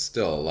 but it's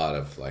still a lot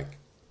of like,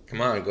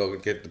 come on, go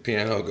get the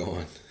piano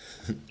going.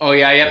 Oh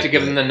yeah, you have to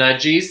give them the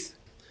nudgies.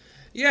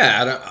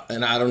 Yeah,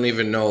 I don't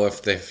even know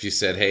if you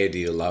said, "Hey, do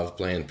you love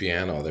playing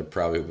piano?" They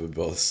probably would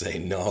both say,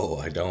 "No,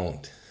 I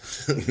don't."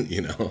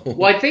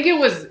 Well, I think it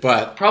was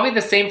probably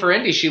the same for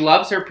Indy. She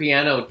loves her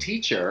piano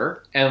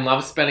teacher and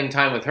loves spending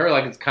time with her.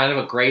 Like, it's kind of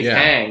a great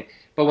hang.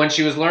 But when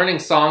she was learning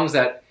songs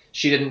that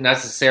she didn't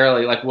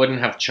necessarily, like, wouldn't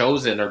have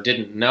chosen or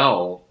didn't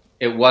know,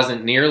 it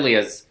wasn't nearly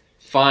as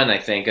fun, I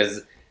think,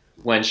 as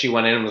when she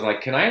went in and was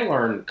like, "Can I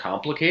learn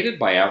Complicated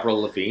by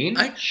Avril Lavigne?"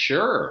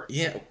 Sure.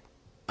 Yeah.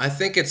 I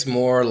think it's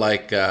more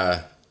like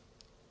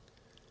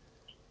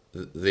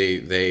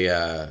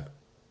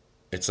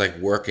it's like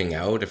working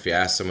out. If you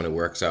ask someone who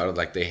works out,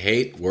 like they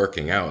hate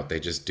working out, they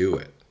just do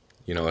it.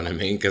 You know what I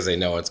mean? Because they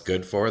know it's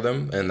good for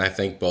them. And I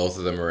think both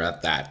of them are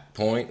at that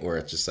point where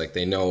it's just like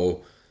they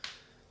know,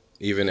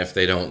 even if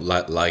they don't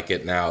like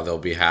it now, they'll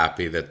be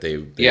happy that they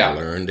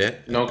learned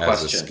it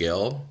as a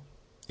skill.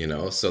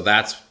 So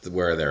that's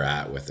where they're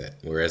at with it.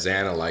 Whereas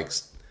Anna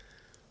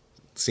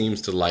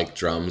seems to like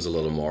drums a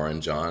little more,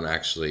 and John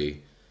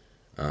actually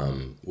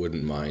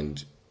wouldn't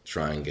mind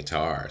trying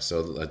guitar.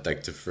 So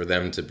like for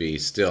them to be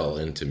still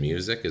into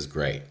music is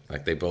great.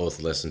 Like they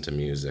both listen to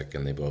music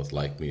and they both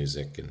like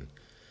music, and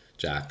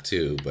Jack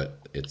too, but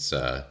it's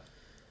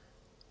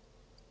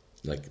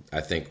like I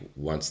think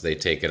once they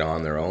take it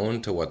on their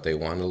own to what they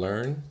want to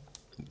learn,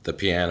 the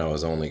piano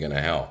is only going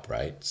to help,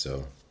 right?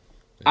 So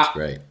it's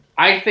great.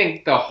 I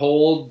think the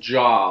whole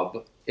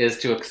job is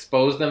to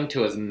expose them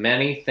to as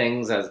many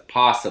things as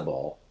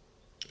possible.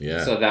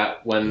 Yeah. So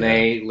that when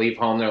they leave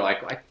home, they're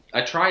like,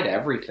 I tried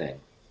everything.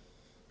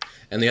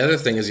 And the other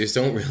thing is you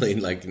don't really,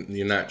 like,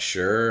 you're not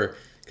sure,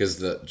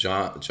 because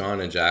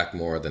John and Jack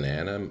more than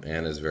Anna.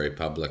 Anna's very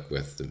public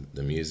with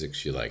the music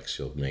she likes.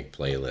 She'll make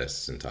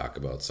playlists and talk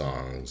about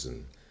songs.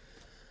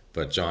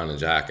 But John and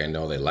Jack, I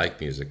know they like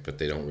music, but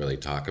they don't really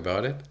talk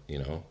about it,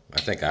 I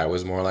think I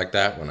was more like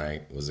that when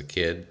I was a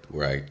kid,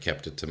 where I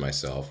kept it to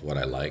myself, what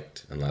I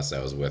liked, unless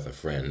I was with a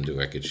friend who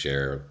I could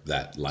share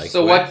that like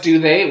So with. what do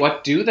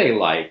they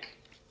like?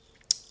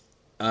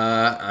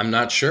 I'm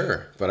not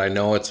sure, but I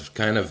know it's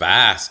kind of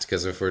vast,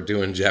 because if we're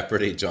doing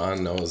Jeopardy,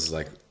 John knows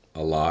like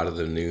a lot of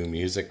the new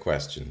music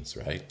questions,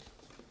 right?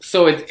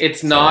 So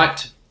it's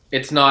not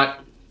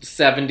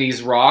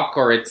 70s rock,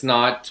 or it's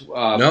not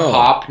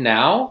pop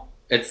now?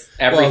 It's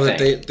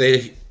everything.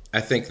 Well, I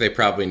think they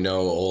probably know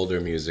older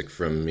music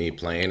from me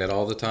playing it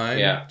all the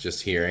time,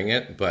 just hearing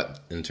it. But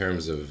in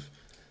terms of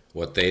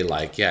what they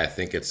like, I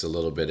think it's a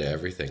little bit of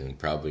everything,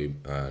 probably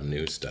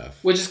new stuff.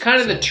 Which is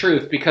kind of the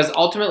truth, because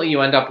ultimately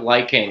you end up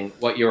liking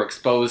what you're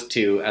exposed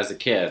to as a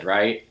kid,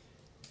 right?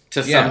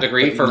 To some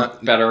degree, for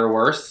better or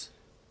worse.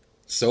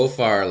 So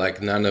far,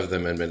 like, none of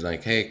them have been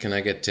like, "Hey, can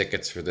I get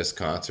tickets for this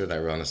concert? I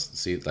want to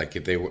see." Like,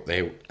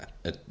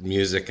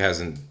 music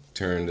hasn't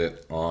turned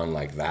it on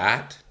like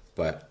that,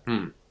 but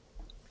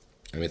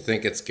I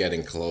think it's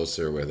getting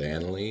closer with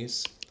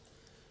Annalise.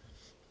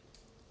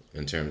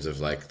 In terms of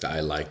like,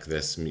 I like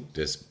this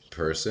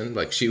person.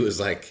 Like, she was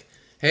like,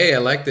 "Hey, I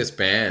like this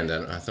band."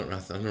 I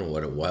don't know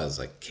what it was,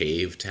 like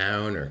Cave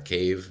Town or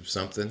Cave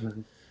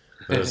something.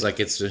 But it was like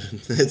it's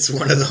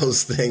one of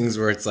those things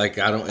where it's like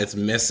it's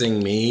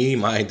missing me,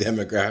 my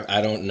demographic.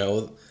 I don't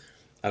know,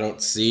 I don't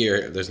see,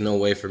 or there's no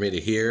way for me to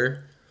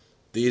hear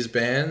these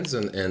bands,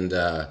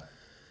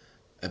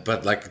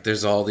 but like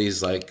there's all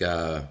these like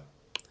kind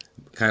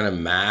of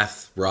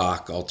math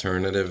rock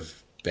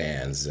alternative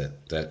bands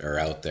that are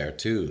out there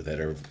too, that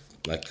are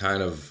like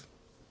kind of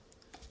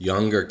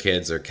younger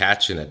kids are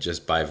catching it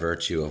just by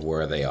virtue of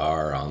where they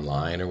are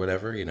online or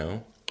whatever, Do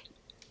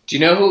you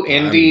know who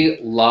Indy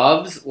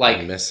loves? Like,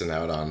 I'm missing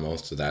out on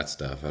most of that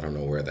stuff. I don't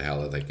know where the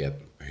hell they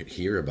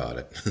hear about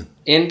it.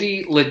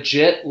 Indy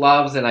legit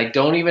loves, and I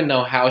don't even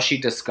know how she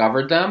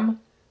discovered them,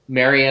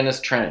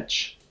 Mariana's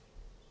Trench.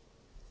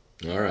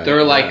 All right.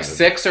 They're like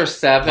 6 or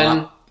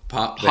 7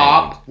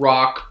 pop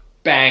rock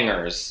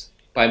bangers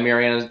by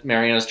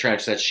Mariana's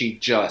Trench that she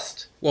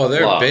just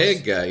they're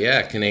big,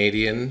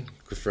 Canadian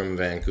from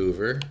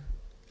Vancouver.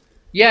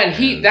 Yeah,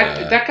 and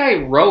that guy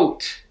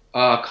wrote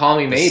 "Call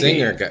Me Maybe." The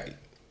singer guy.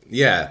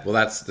 Yeah, well,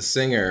 that's the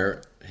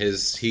singer.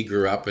 He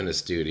grew up in a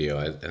studio.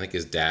 I think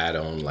his dad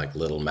owned like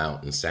Little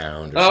Mountain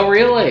Sound. Oh,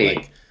 really?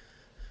 Like,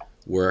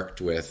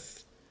 worked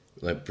with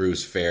like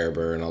Bruce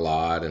Fairbairn a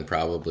lot, and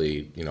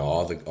probably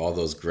all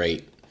those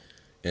great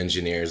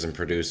engineers and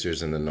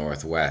producers in the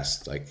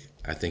Northwest. Like,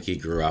 I think he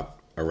grew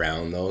up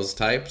around those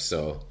types,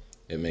 so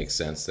it makes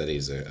sense that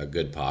he's a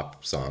good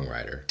pop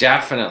songwriter.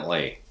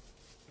 Definitely.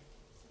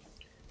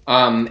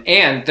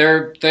 And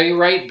they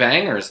write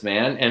bangers,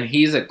 man. And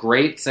he's a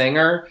great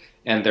singer,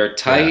 and they're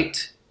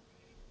tight.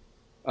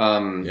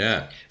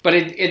 Yeah. But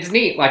it's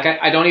neat. Like,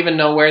 I don't even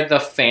know where the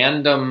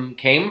fandom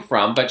came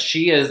from, but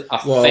she is a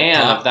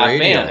fan of that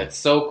band. It's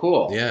so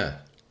cool. Yeah.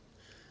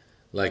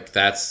 Like,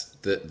 that's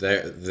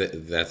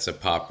that's a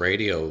pop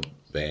radio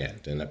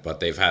band, but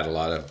they've had a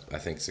lot of, I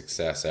think,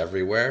 success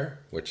everywhere,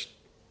 which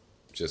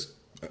just,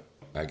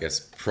 I guess,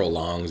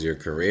 prolongs your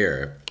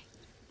career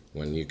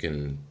when you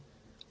can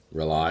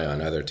rely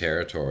on other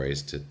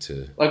territories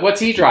to like, what's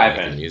he keep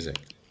driving? making music.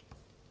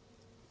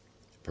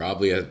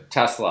 Probably a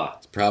Tesla.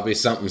 Probably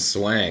something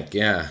swank,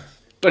 yeah.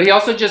 But he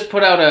also just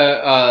put out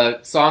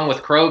a song with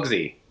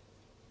Krogsy.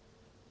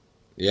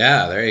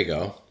 Yeah, there you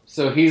go.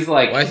 So he's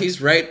like... Well,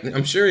 he's writing.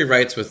 I'm sure he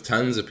writes with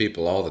tons of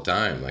people all the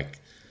time. Like,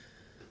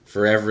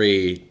 for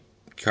every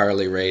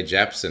Carly Rae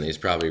Jepsen, he's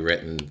probably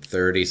written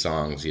 30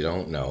 songs you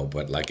don't know,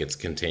 but like it's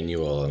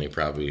continual, and he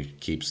probably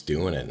keeps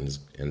doing it and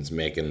is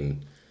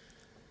making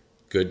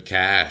good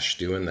cash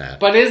doing that.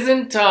 But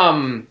isn't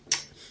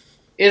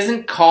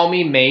Call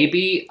Me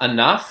Maybe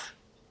enough?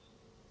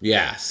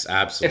 Yes,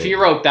 absolutely. If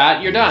you wrote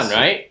that, you're done,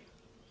 right?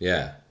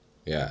 Yeah,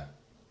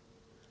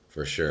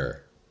 for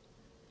sure.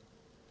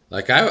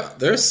 Like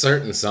there's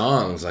certain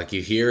songs like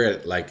you hear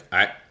it. Like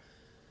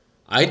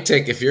I'd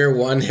take, if you're a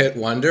one hit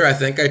wonder, I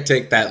think I'd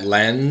take that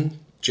Len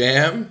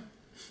jam.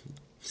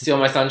 Steal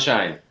My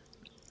Sunshine.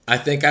 I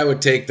think I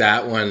would take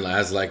that one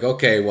as like,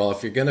 okay, well,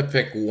 if you're gonna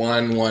pick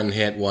one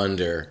hit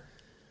wonder,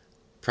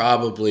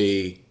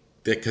 probably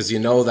because you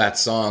know that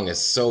song is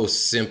so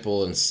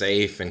simple and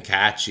safe and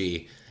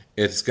catchy.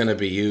 It's going to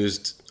be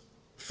used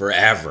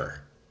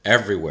forever,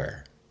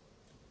 everywhere.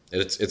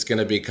 It's going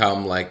to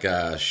become like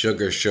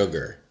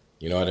sugar.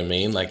 You know what I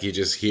mean? Like you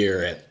just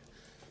hear it,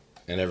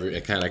 and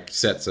it kind of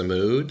sets a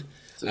mood.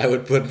 I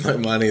would put my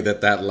money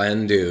that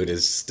Len dude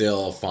is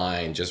still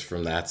fine just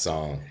from that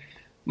song.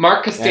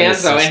 Mark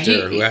Costanzo and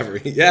whoever.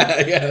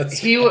 Yeah.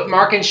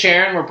 Mark and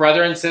Sharon were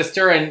brother and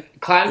sister, and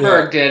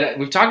Clattenburg did.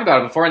 We've talked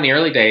about it before in the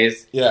early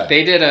days. Yeah,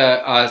 they did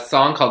a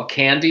song called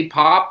Candy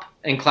Pop.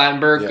 And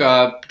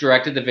Clattenburg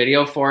directed the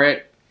video for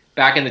it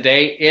back in the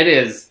day. It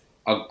is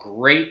a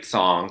great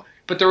song.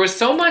 But there was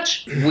so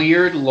much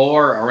weird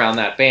lore around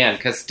that band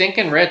because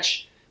Stinkin'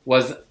 Rich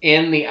was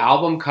in the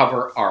album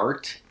cover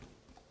art.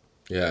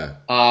 Yeah.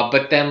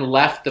 But then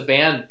left the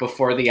band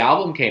before the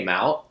album came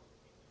out.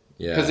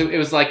 Yeah. Because it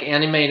was like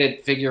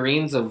animated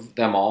figurines of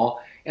them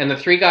all. And the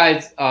three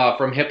guys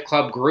from Hip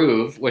Club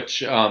Groove,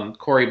 which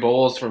Corey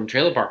Bowles from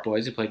Trailer Park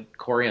Boys, who played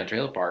Corey on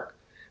Trailer Park,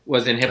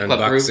 was in Hip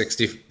Club Groove.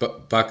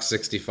 Buck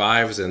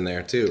 65's in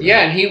there too. Right? Yeah,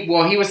 and he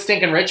was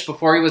Stinkin' Rich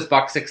before he was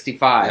Buck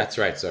 65. That's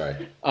right. Sorry.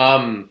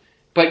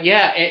 But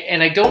yeah,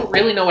 and I don't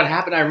really know what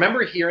happened. I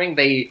remember hearing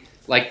they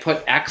like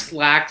put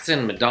X-Lax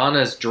in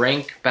Madonna's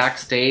drink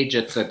backstage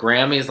at the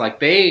Grammys. Like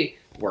they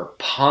were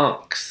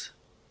punks.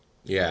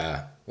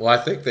 Yeah. Well, I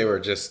think they were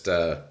just.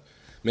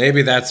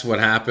 Maybe that's what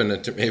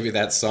happened. Maybe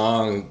that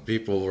song,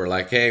 people were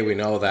like, hey, we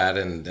know that.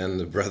 And then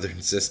the brother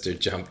and sister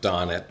jumped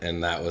on it.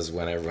 And that was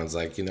when everyone's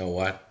like, you know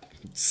what?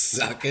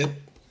 Suck it.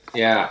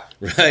 Yeah.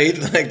 Right?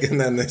 Like, and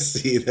then they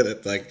see that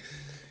it's like,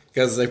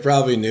 because they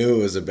probably knew it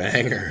was a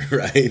banger,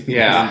 right?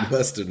 Yeah. They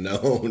must have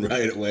known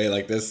right away,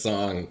 like this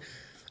song,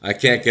 I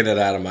can't get it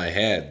out of my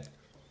head.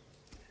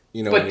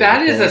 You know, but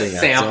that is a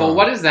sample.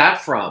 What is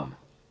that from?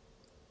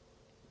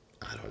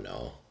 I don't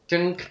know.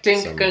 Some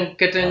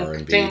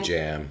R&B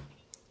jam.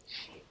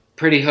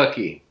 Pretty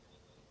hooky.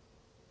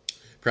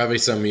 Probably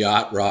some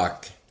yacht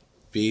rock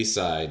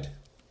B-side.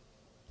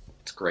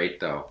 It's great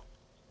though.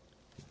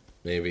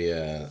 Maybe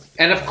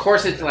and of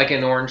course it's like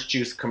an orange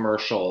juice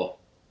commercial.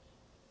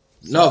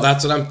 No,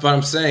 that's what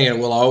I'm saying. It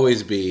will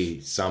always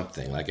be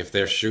something. Like if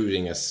they're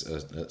shooting a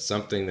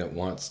something that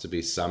wants to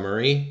be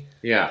summery.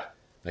 Yeah.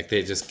 Like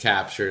they just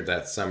captured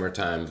that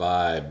summertime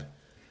vibe,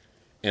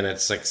 and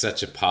it's like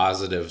such a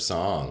positive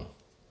song.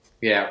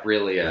 Yeah, it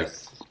really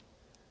is. Like,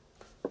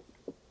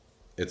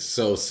 it's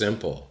so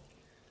simple.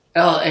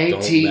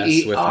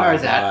 LATER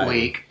that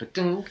week.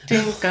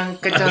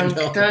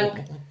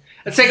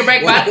 Let's take a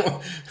break,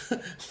 Matt.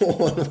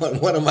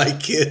 One of my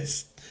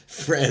kids'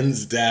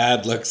 friends'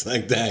 dad looks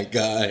like that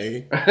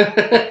guy.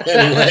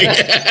 Anyway.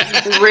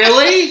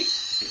 Really?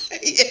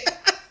 Yeah.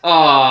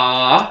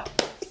 Aww.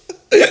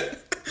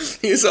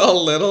 He's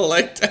all little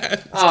like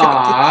that.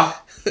 Aww.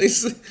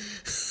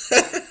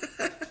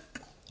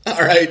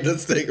 All right,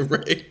 let's take a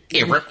break.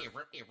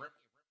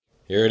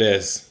 Here it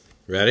is.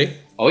 Ready?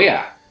 Oh,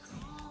 yeah.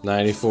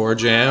 94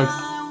 Jam.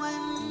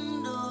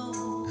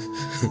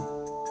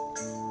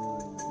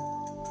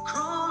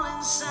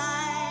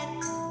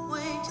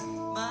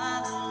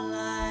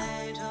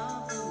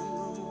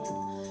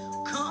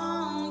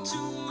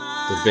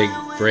 The big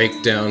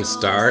breakdown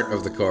start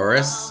of the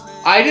chorus.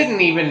 I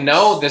didn't even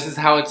know this is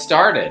how it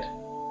started.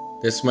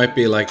 This might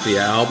be like the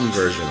album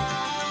version.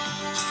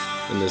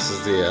 And this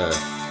is the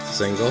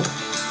single.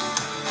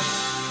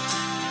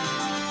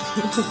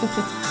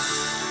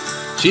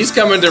 She's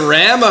coming to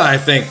Rama, I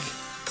think.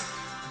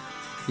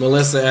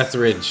 Melissa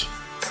Etheridge.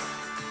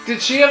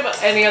 Did she have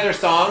any other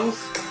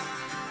songs?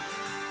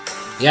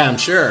 Yeah, I'm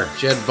sure.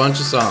 She had a bunch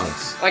of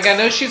songs. Like, I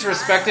know she's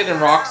respected in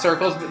rock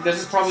circles, but this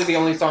is probably the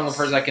only song of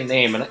hers I can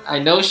name. And I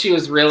know she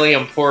was really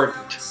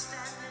important.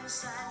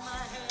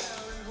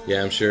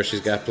 Yeah, I'm sure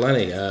she's got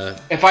plenty.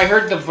 If I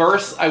heard the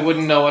verse, I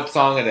wouldn't know what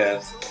song it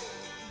is.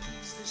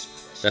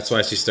 That's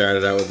why she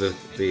started out with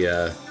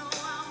the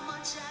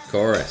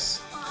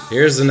chorus.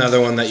 Here's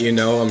another one that you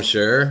know, I'm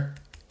sure.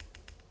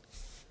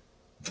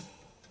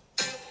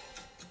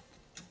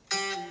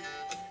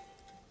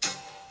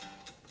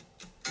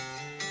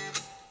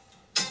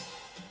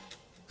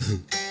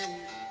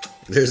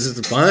 There's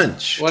a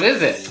bunch. What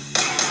is it?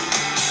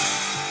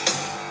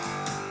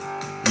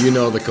 You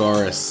know the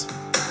chorus.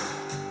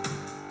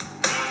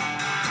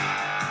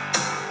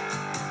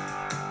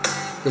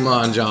 Come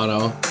on,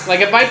 Jono. Like,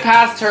 if I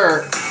passed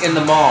her in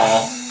the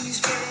mall...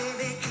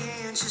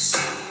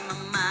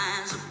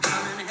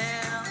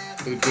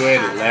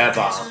 Good lab.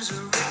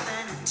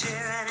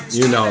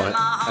 You know it.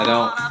 I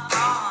don't.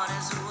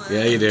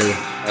 Yeah, you do.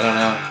 I don't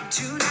know.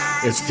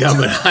 It's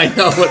coming. I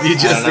know what you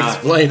just know.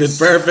 explained it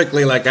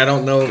perfectly. Like I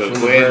don't know it from the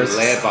Good verse.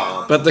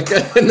 lab. But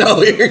the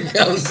no, here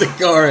comes the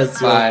chorus.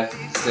 5,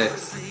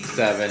 6,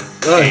 7, 8.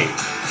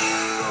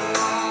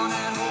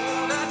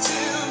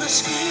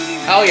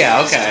 Oh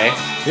yeah, okay.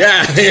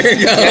 Yeah, here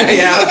it goes.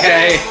 Yeah,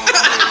 okay.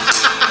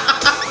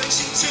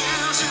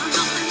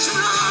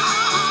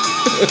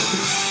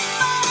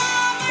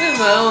 I'm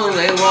the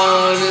only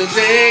one who's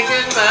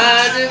taking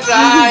my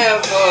desire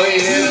for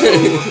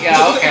you.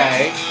 Yeah,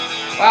 okay.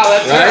 Wow,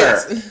 that's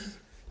her.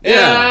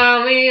 Yeah.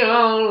 I'm the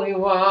only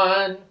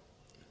one.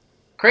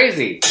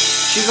 Crazy.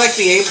 She's like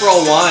the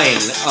April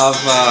Wine of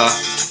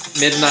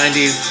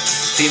mid-90s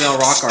female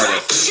rock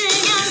artists.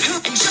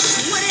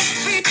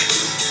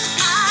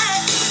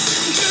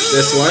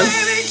 This one?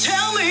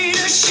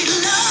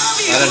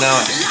 I don't know.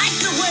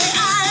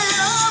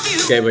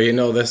 Okay, but you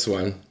know this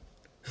one.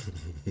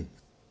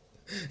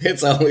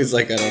 It's always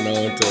like I don't know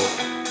until.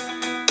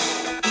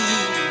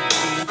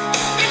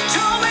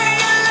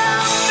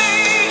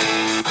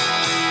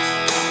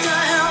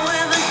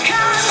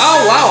 Oh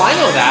wow, I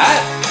know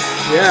that.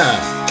 Yeah.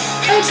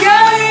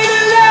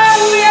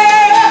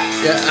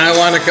 Yeah, I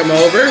want to come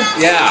over.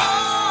 Yeah.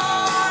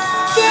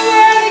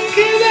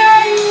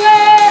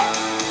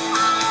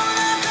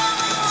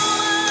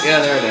 Yeah,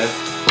 there it is.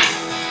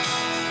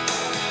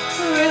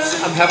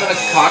 I'm having a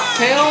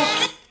cocktail.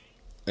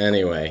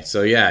 Anyway,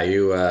 so yeah,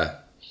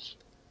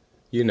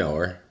 you know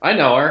her. I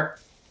know her.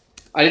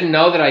 I didn't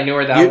know that I knew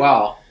her that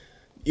well.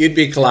 You'd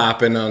be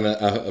clapping on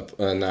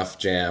enough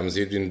jams.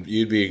 You'd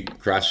be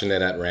crushing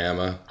it at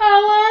Rama.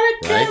 I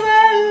wanna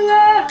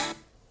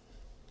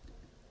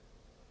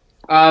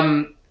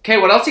right? Okay,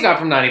 what else you got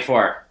from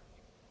 '94?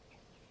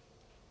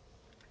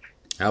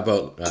 How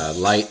about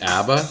Light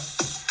ABBA?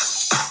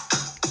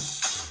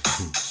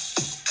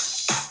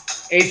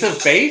 Ace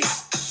of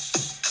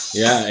Base?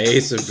 Yeah,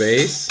 Ace of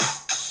Base.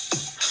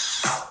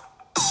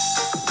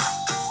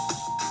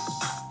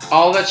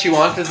 All That She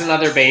Wants Is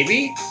Another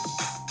Baby?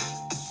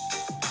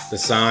 The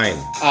Sign.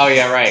 Oh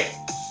yeah, right.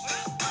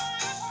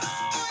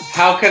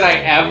 How could I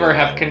ever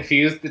have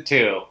confused the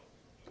two?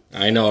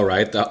 I know,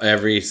 right?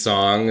 Every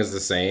song is the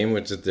same,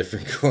 with a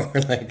different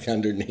chord like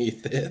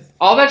underneath it.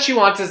 All That She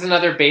Wants Is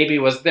Another Baby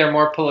was their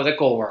more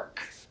political work.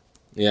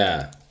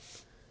 Yeah.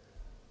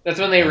 That's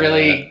when they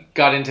really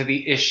got into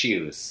the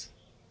issues.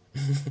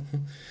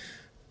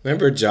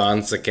 Remember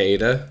John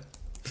Cicada?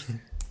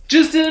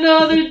 Just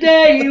another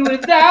day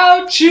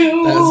without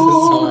you. That's the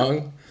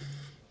song.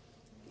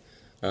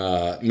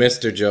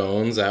 Mr.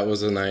 Jones, that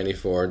was a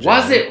 94 jam.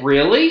 Was it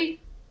really?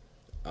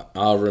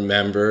 I'll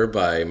Remember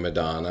by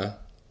Madonna.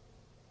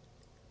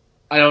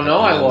 I don't know.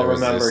 And I then won't there was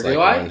remember. this, Do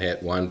like, I? One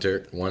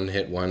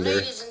hit wonder.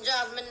 Ladies and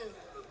gentlemen,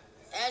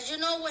 as you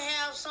know, we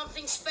have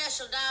something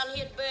special down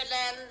here at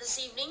Birdland this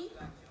evening.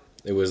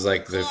 It was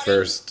like the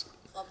first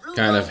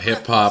kind of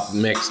hip hop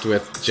mixed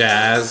with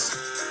jazz.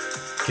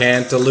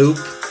 Cantaloupe.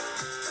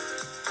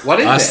 What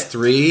is Us it?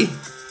 Three.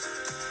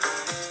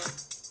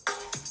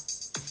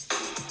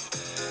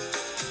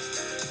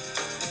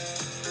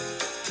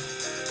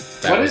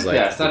 That What was is like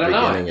this? the I don't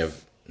know. beginning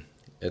of.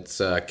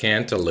 It's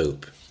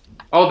Cantaloupe.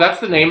 Oh, that's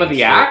the name of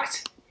the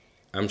act?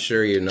 I'm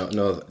sure you know.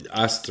 No,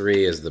 Us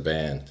Three is the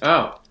band.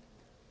 Oh.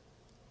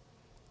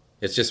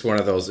 It's just one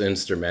of those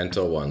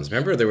instrumental ones.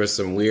 Remember, there was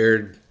some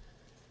weird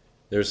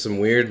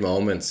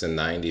moments in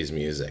 '90s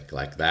music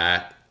like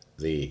that.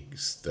 The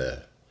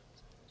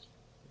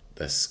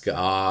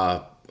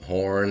ska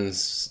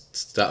horns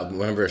stuff.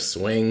 Remember,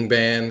 Swing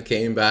Band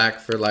came back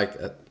for like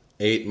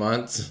 8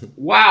 months.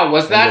 Wow,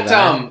 was Remember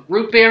that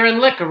root beer and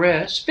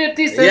licorice,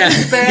 50 cents Yeah. a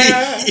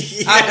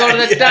spare? I go to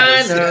the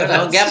Yes, diner, yes.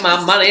 don't get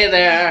my money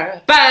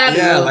there.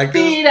 Yeah, like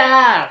those-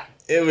 Ba-do-be-da.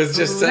 It was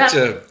just such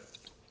a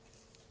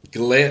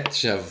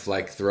glitch of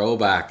like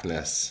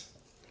throwbackness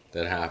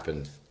that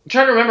happened. I'm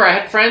trying to remember, I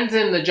had friends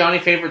in the Johnny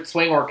Favorite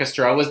Swing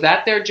Orchestra. Was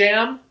that their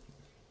jam?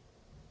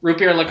 Root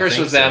beer and licorice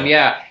think was them, so.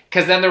 yeah.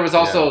 Because then there was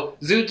also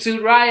Zoot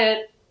Suit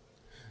Riot.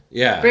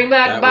 Yeah, Bring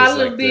back that a bottle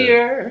was of like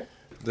beer.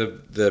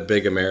 the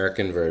big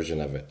American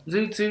version of it.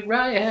 Zoot Suit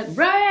Riot,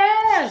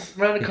 Riot!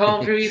 Run a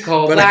country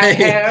called Black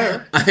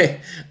Hair.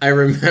 I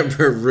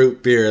remember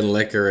Root Beer and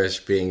Licorice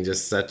being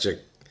just such a,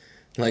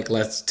 like,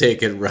 let's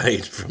take it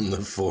right from the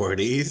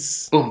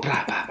 40s. Boom,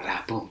 blah, blah,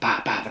 blah, boom,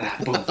 blah, blah, blah,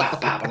 boom, blah,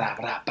 blah, blah,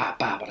 blah, blah,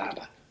 blah, blah,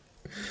 blah.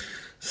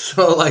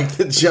 So, like,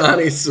 the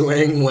Johnny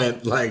Swing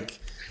went, like,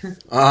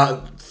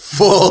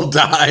 full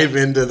dive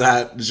into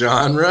that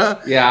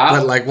genre. Yeah.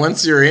 But, like,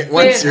 once you're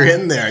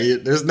in there,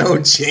 there's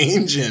no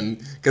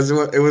changing. Because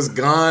it was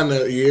gone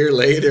a year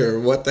later.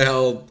 What the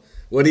hell?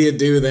 What do you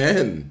do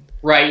then?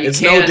 Right.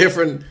 It's no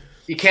different.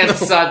 You can't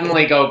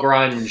suddenly go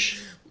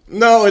grunge.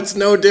 No, it's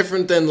no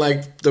different than,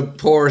 like, the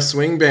poor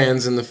swing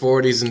bands in the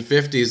 40s and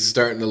 50s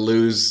starting to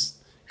lose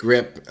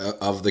grip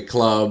of the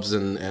clubs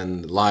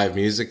and live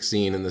music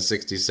scene in the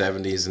 60s,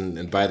 70s,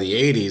 and by the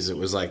 80s, it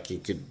was like you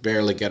could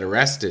barely get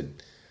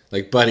arrested.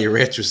 Like, Buddy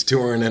Rich was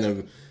touring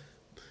in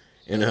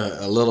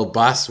a little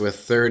bus with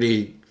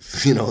 30,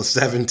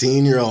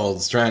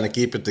 17-year-olds trying to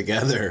keep it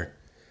together.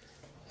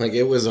 Like,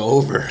 it was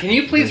over. Can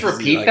you please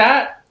repeat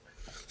that?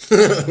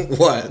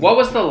 What? What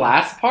was the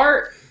last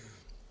part?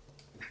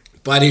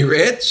 Buddy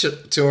Rich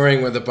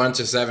touring with a bunch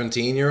of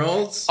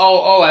 17-year-olds?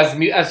 Oh,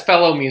 as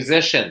fellow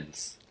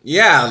musicians.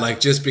 Yeah,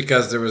 like, just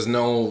because there was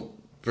no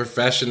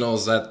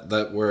professionals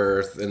that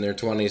were in their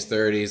 20s,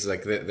 30s,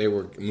 like, they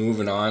were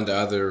moving on to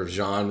other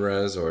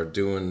genres or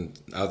doing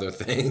other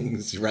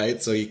things,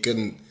 right? So you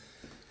couldn't,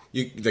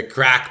 the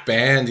crack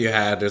band you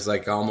had is,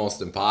 like,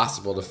 almost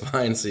impossible to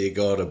find. So you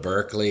go to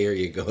Berkeley or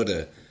you go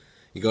to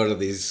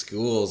these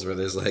schools where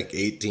there's, like,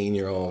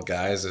 18-year-old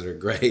guys that are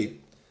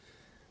great.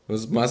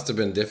 It must have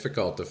been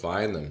difficult to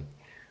find them.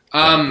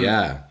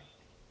 Yeah.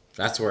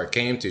 That's where it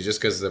came to,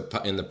 just because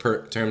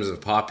terms of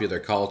popular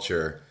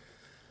culture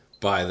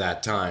by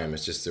that time,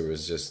 it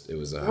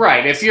was a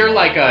right. If you're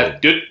like a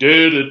do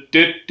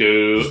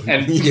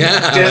and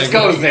yeah,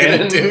 disco's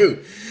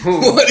in,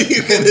 what are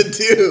you gonna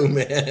do,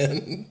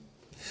 man?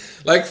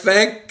 Like,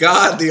 thank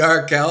God the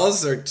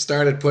Arkells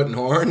started putting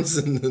horns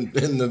in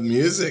the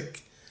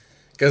music,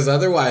 because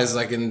otherwise,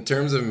 like, in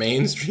terms of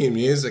mainstream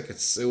music,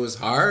 it was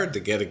hard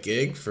to get a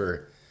gig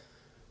for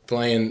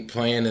playing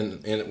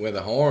in with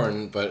a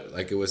horn, but,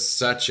 like, it was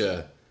such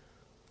a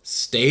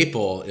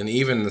staple in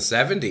even the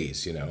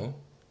 70s,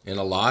 in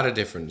a lot of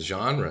different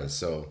genres.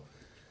 So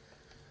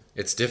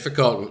it's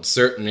difficult with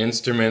certain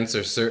instruments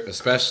or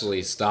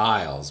especially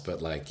styles, but,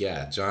 like,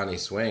 yeah, Johnny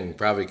Swing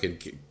probably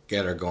could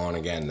get her going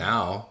again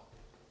now.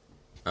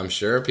 I'm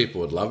sure people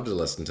would love to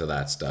listen to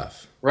that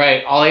stuff.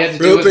 Right. All he had to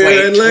do was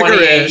wait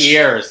 28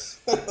 years.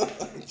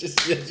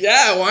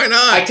 Yeah, why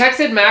not? I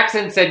texted Max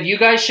and said, you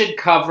guys should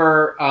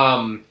cover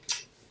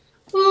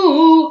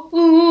ooh,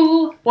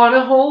 ooh,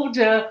 wanna hold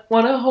ya,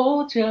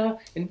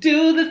 and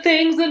do the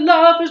things that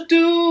lovers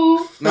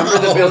do. Remember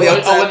the Billy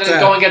Ocean? Oh, when the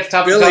going gets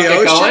tough, the tough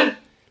get going?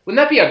 Wouldn't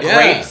that be a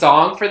great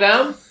song for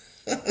them?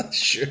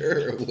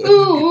 Sure.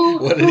 Ooh,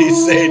 what did he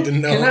say to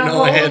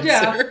no answer?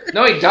 Ya?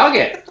 No, he dug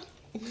it.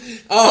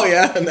 Oh,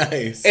 yeah,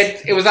 nice.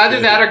 It was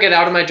either that or Get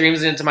Out of My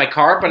Dreams and Into My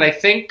Car, but I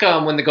think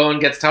When the Going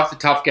Gets Tough, the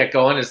Tough Get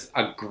Going is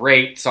a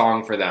great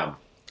song for them.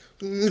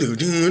 Hey,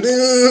 Jer,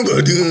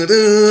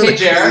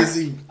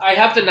 I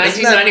have the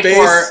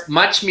 1994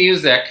 Much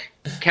Music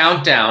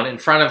countdown in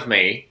front of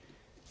me.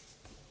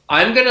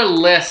 I'm going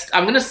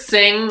to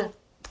sing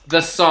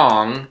the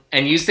song,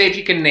 and you say if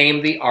you can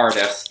name the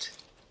artist,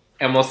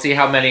 and we'll see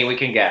how many we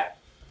can get.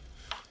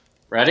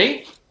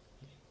 Ready?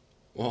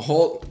 Well,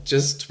 hold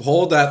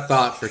that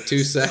thought for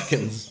 2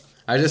 seconds.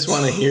 I just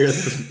want to hear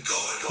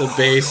the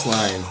bass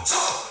line.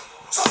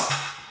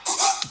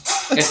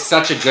 It's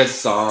such a good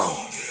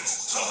song.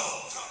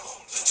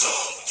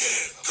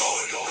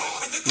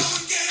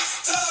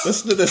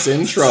 Listen to this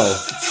intro.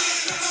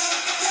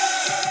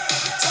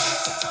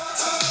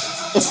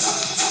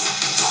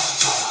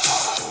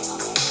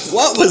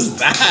 What was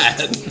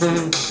that?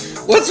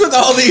 What's with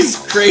all these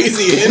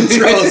crazy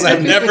intros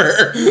I've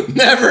never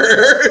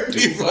heard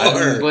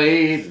before?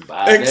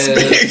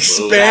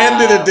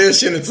 Expanded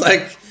edition. It's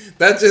like,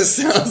 that just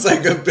sounds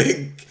like a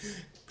big,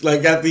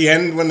 like, at the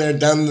end when they're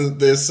done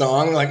this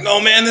song, like, no,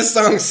 man, this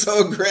song's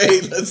so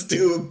great. Let's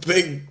do a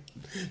big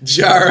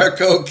jar of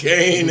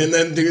cocaine and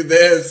then do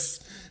this.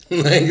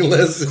 Like,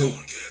 listen.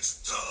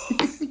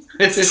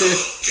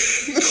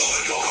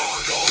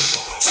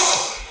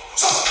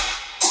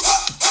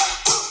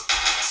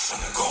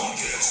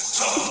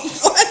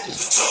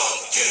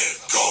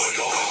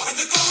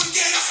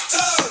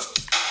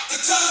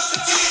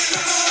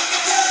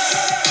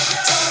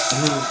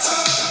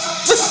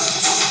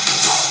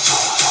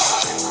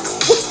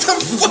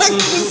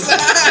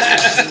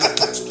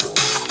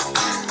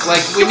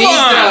 Like, we need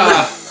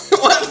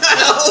What the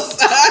hell is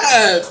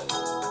that?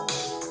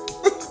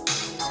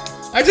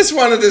 I just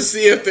wanted to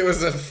see if there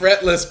was a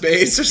fretless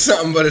bass or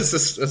something, but it's a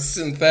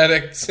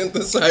synthetic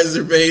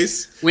synthesizer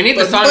bass. We need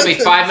the song to be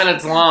 5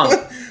 minutes long.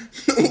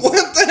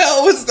 What the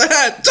hell was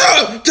that?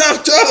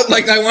 Tough.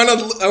 Like, I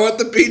want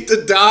the beat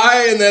to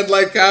die and then,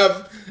 like,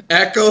 have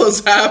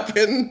echoes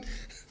happen.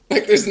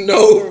 Like, there's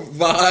no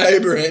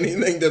vibe or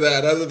anything to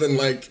that other than,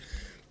 like,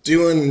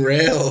 doing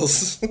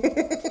rails.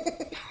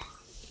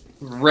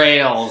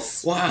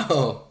 Rails.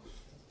 Wow.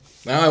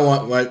 Now I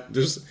want what?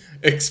 Just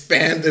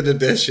expanded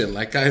edition.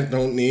 Like, I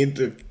don't need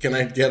to. Can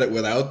I get it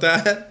without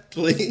that,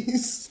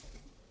 please?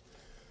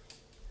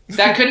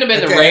 That couldn't have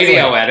been the Okay,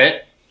 radio anyway.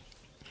 edit.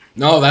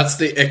 No, that's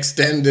the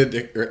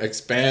extended or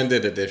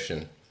expanded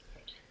edition.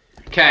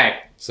 Okay.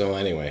 So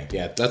anyway,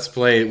 yeah, let's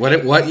play.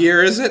 What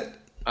year is it?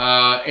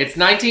 It's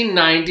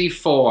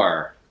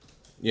 1994.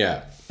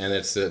 Yeah, and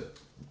it's a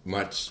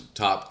much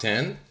top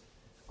 10.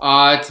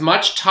 It's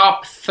much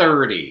top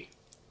 30.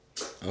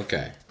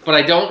 Okay. But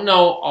I don't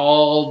know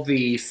all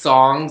the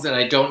songs and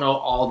I don't know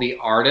all the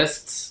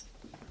artists.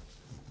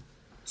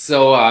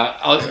 So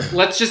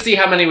let's just see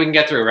how many we can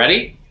get through.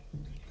 Ready?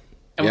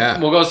 And Yeah.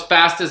 we'll go as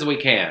fast as we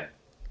can.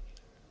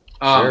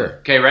 Sure.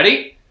 Okay,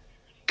 ready?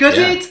 'Cause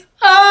Yeah. it's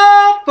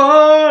all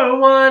for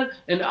one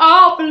and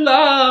all for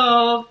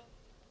love.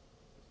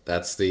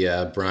 That's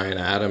the Bryan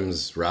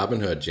Adams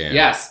Robin Hood jam.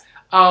 Yes.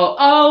 I'll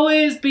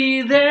always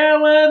be there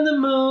when the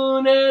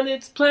moon and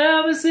its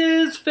planets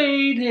is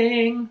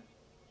fading.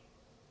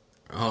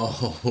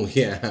 Oh,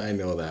 yeah, I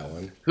know that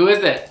one. Who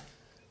is it?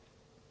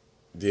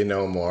 Do you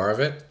know more of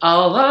it?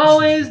 I'll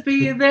always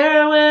be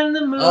there when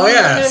the moon Oh,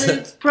 yeah. and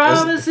its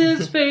promise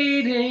is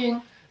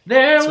fading.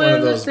 There It's one when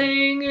of the those-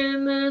 sing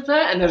and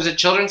and there's a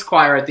children's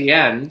choir at the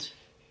end.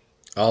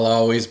 I'll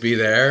always be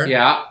there.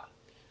 Yeah.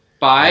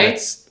 By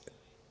It's,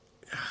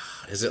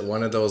 is it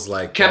one of those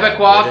like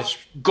Quebecois British?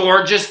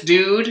 gorgeous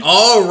dude.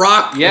 Oh,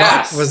 rock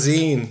Yes.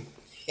 cuisine.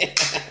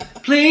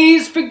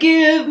 Please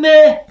forgive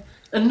me.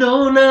 I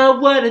know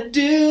not what to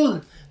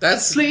do.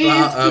 That's Please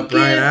Bryan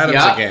forgive- Adams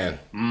Yeah. again.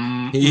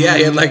 Yeah,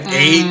 he had like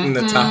 8 in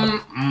the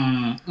top.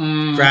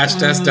 Crash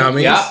Test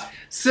Dummies. Yeah.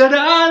 Said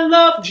I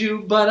loved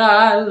you, but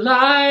I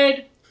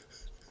lied.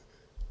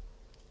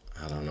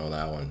 I don't know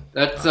that one.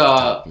 That's off the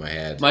top of my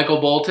head. Michael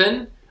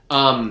Bolton.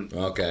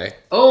 Okay.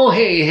 Oh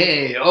hey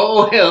hey,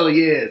 oh hell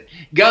yeah,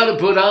 gotta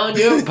put on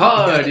your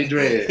party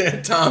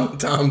dress. Tom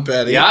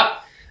Petty. Yep.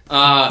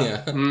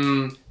 Yeah.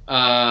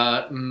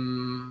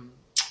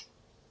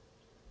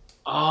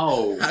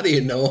 Oh. How do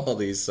you know all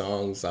these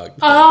songs?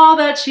 All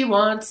that she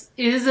wants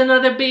is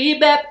another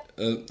baby.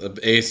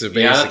 Ace of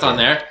Base. Yeah, that's on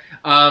there.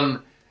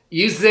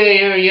 You say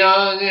you're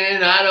young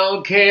and I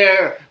don't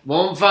care.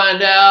 Won't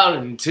find out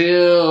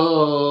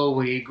until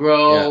we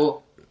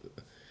grow.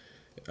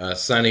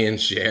 Sonny and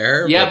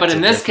Cher. Yeah, but it's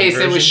in a this different case,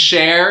 it was version.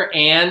 Cher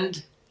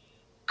and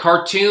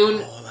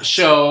cartoon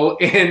show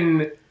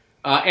in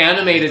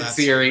animated That's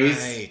series.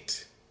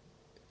 Right.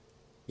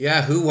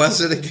 Yeah, who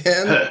was it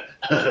again?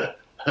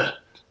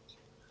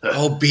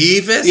 Oh,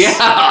 Beavis? Yeah.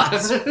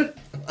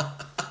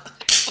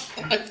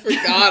 I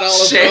forgot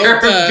all Cher,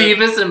 about that.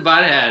 Beavis, and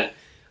Butthead.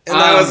 And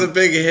that was a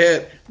big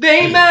hit.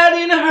 They met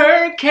in a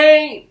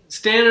hurricane,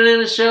 standing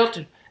in a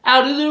shelter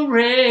out of the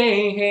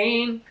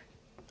rain.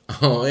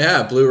 Oh,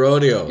 yeah, Blue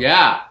Rodeo.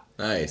 Yeah.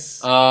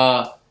 Nice. Do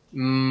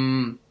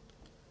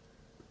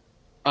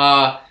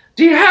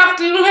you have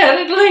to let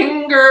it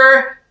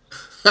linger?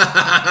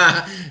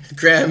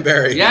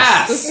 Cranberries.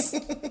 Yes.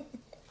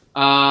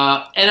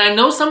 And I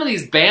know some of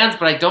these bands,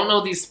 but I don't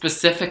know these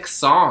specific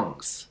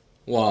songs.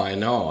 Well, I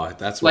know.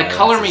 That's why. Like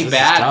Color this Me is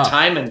Bad, tough.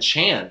 Time and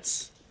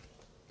Chance.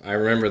 I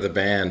remember the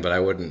band, but I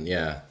wouldn't,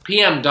 yeah.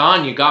 PM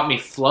Dawn, You Got Me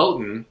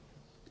Floatin'.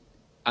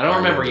 I don't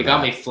remember You Got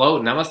that. Me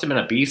Floatin'. That must have been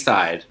a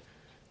B-side,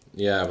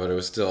 Yeah, but it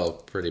was still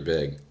pretty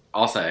big.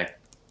 I'll say.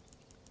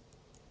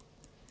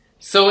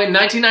 So in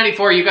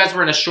 1994, you guys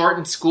were in a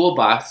shortened school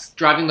bus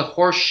driving the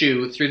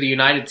Horseshoe through the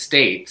United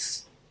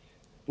States.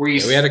 Were you?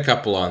 Yeah, we had a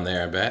couple on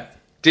there, I bet.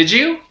 Did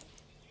you?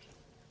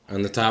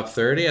 On the top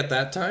 30 at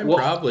that time? Well-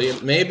 Probably.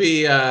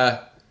 Maybe,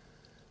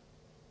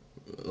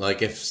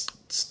 like if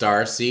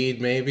Starseed,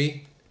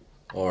 maybe?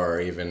 Or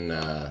even,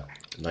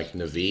 like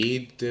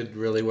Naveed did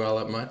really well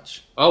at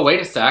much. Oh, wait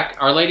a sec.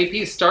 Our Lady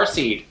Peace,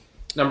 Starseed.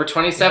 Number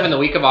 27, the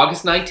week of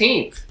August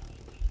 19th.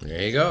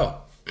 There you go.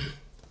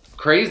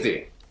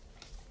 Crazy.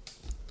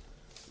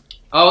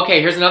 Oh,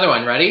 okay, here's another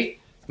one. Ready?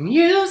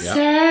 You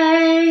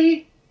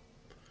say...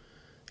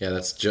 Yeah,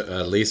 that's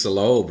Lisa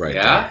Loeb right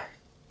Yeah?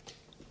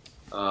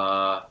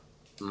 there.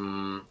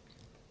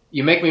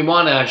 You make me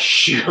want to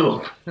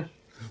shoot.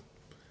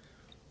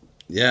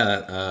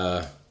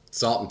 Yeah,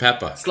 Salt and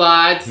Pepper.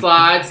 Slide,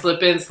 slide,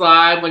 slip in,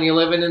 slide. When you're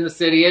living in the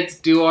city, it's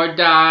do or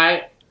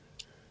die.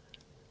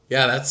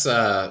 Yeah, that's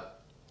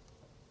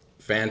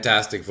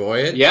Fantastic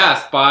Voyage.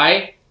 Yes,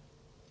 by...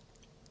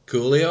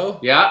 Coolio.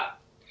 Yeah.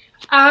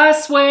 I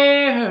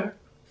swear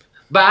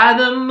by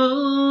the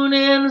moon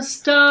and the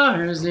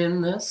stars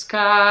in the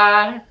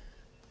sky,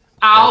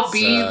 I'll That's,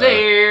 be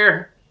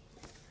there.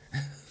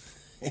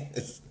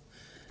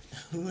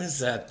 Who is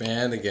that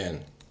band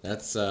again?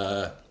 That's,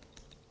 I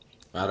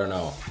don't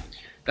know.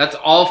 That's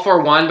All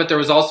for One, but there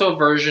was also a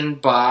version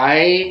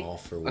by All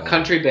for a One.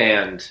 country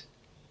band,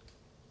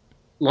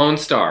 Lone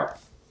Star.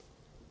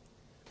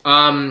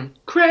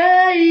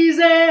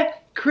 Crazy,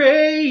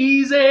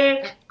 crazy,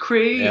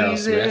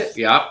 crazy. Aerosmith.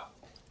 Yep.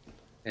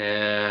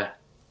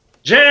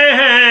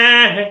 Jam.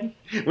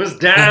 was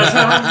down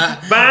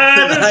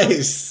by the...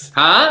 Nice.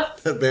 Huh?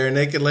 The Bare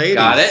Naked Ladies.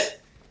 Got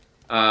it?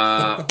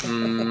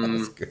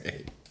 That's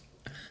great.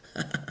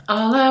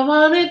 All I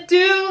want to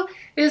do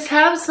is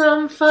have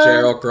some fun.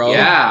 Sheryl Crow.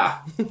 Yeah.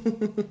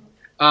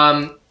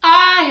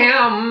 I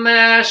am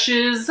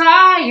ashes,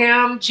 I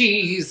am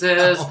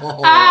Jesus,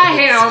 I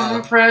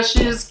am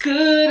precious,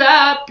 could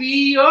I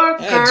be your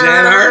girl? Yeah,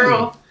 Jan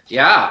Arden.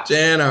 Yeah.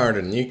 Jan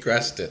Arden, you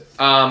crushed it.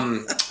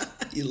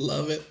 You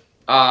love it.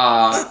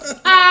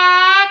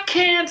 I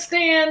can't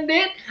stand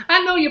it,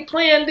 I know you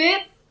planned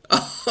it.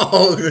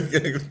 Oh,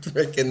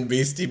 freaking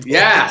Beastie Boys.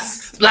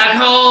 Yes. Black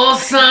hole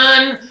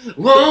sun,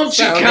 won't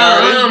you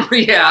come?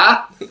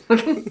 Yeah.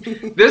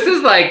 This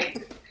is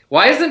like...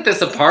 Why isn't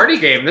this a party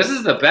game? This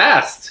is the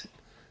best.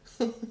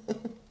 All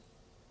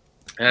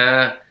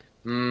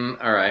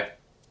right.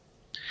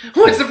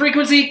 What's the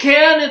frequency?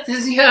 Kenneth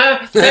is here.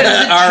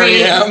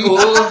 R.E.M.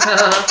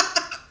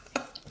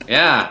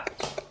 Yeah.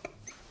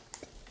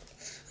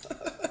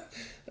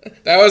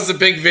 That was the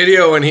big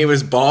video when he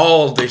was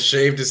bald. They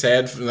shaved his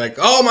head from like,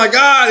 oh my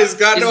god, he's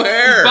got no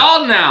hair. He's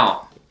bald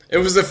now. It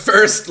was the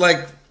first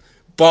like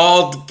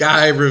bald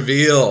guy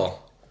reveal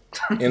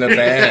in a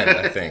band,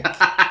 I think.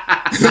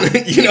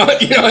 you know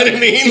what I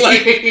mean?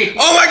 Like,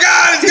 oh my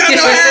god, he's got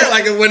no hair.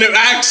 Like when it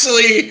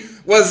actually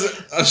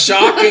was a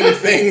shocking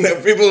thing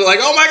that people were like,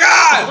 oh my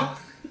god.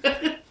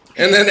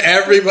 And then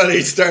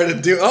everybody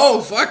started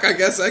oh fuck, I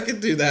guess I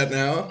could do that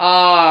now.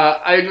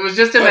 I was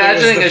just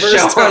imagining a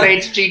show on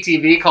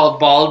HGTV called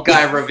Bald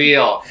Guy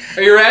Reveal.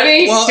 Are you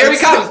ready? Well, here he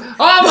comes.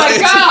 Oh my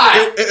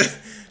god!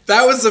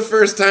 That was the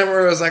first time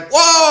where I was like,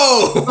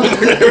 whoa!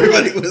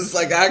 Everybody was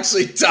like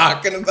actually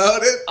talking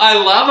about it. I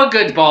love a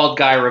good Bald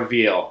Guy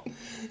Reveal.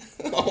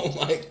 Oh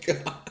my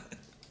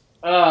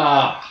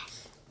god.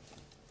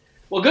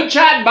 Well, good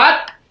chatting,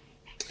 bud.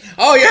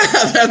 Oh yeah,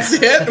 that's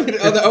it.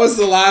 Oh, that was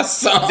the last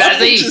song.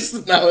 That's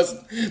it. That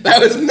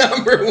was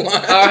number one.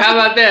 Or how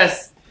about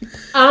this?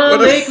 I'll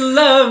make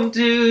love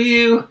to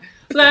you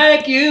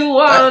like you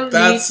want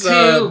that's me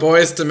to.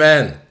 Boys to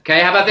Men.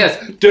 Okay, how about this?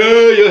 Do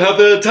you have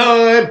the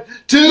time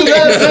to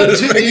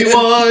listen to me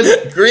one?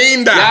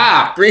 Green Day.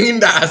 Yeah. Green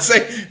Day.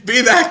 Say,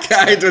 be that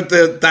guy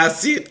with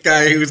that's it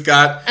guy who's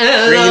got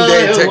Green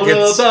Day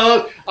tickets.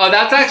 Oh,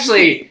 that's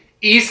actually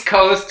East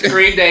Coast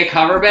Green Day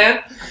cover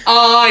band.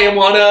 I am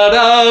one of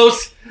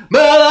those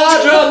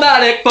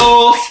melodramatic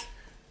fools.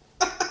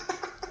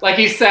 Like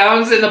he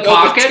sounds in the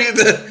pocket.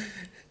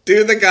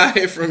 Do the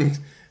guy from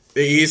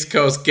the East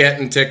Coast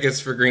getting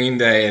tickets for Green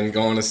Day and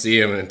going to see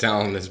him and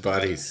telling his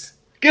buddies.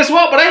 Guess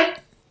what, buddy?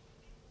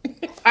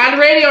 On the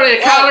radio,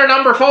 caller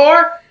number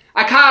 4.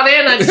 I called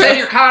in and said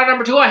you're caller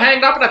number 2. I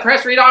hanged up and I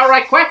pressed read all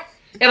right quick.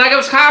 And I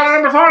goes caller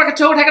number 4. I got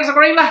 2 tickets to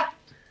Green Day.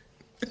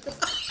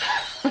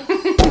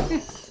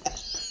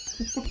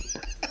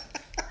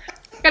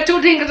 Got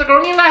 2 tickets to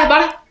Green Day,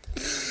 buddy.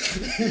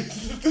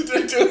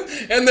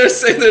 And they're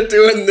saying they're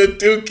doing the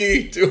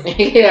Dookie tour.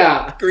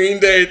 Yeah. Green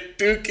Day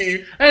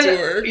Dookie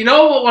tour. You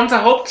know what ones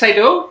I hope they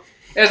do?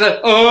 Is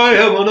I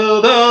am one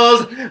of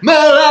those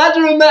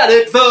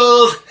melodramatic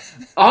fools.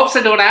 I hope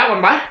they do that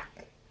one, bye.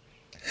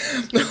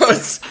 No,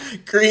 it's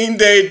Green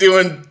Day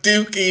doing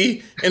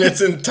Dookie in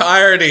its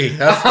entirety.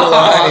 That's the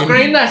line.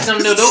 Green Day, some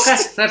new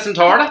Dookie. That's some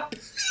Torta.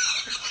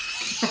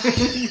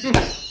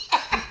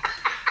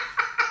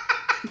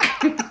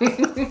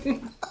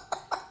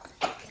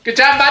 Good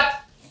job, bud.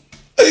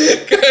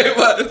 Okay,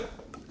 bud.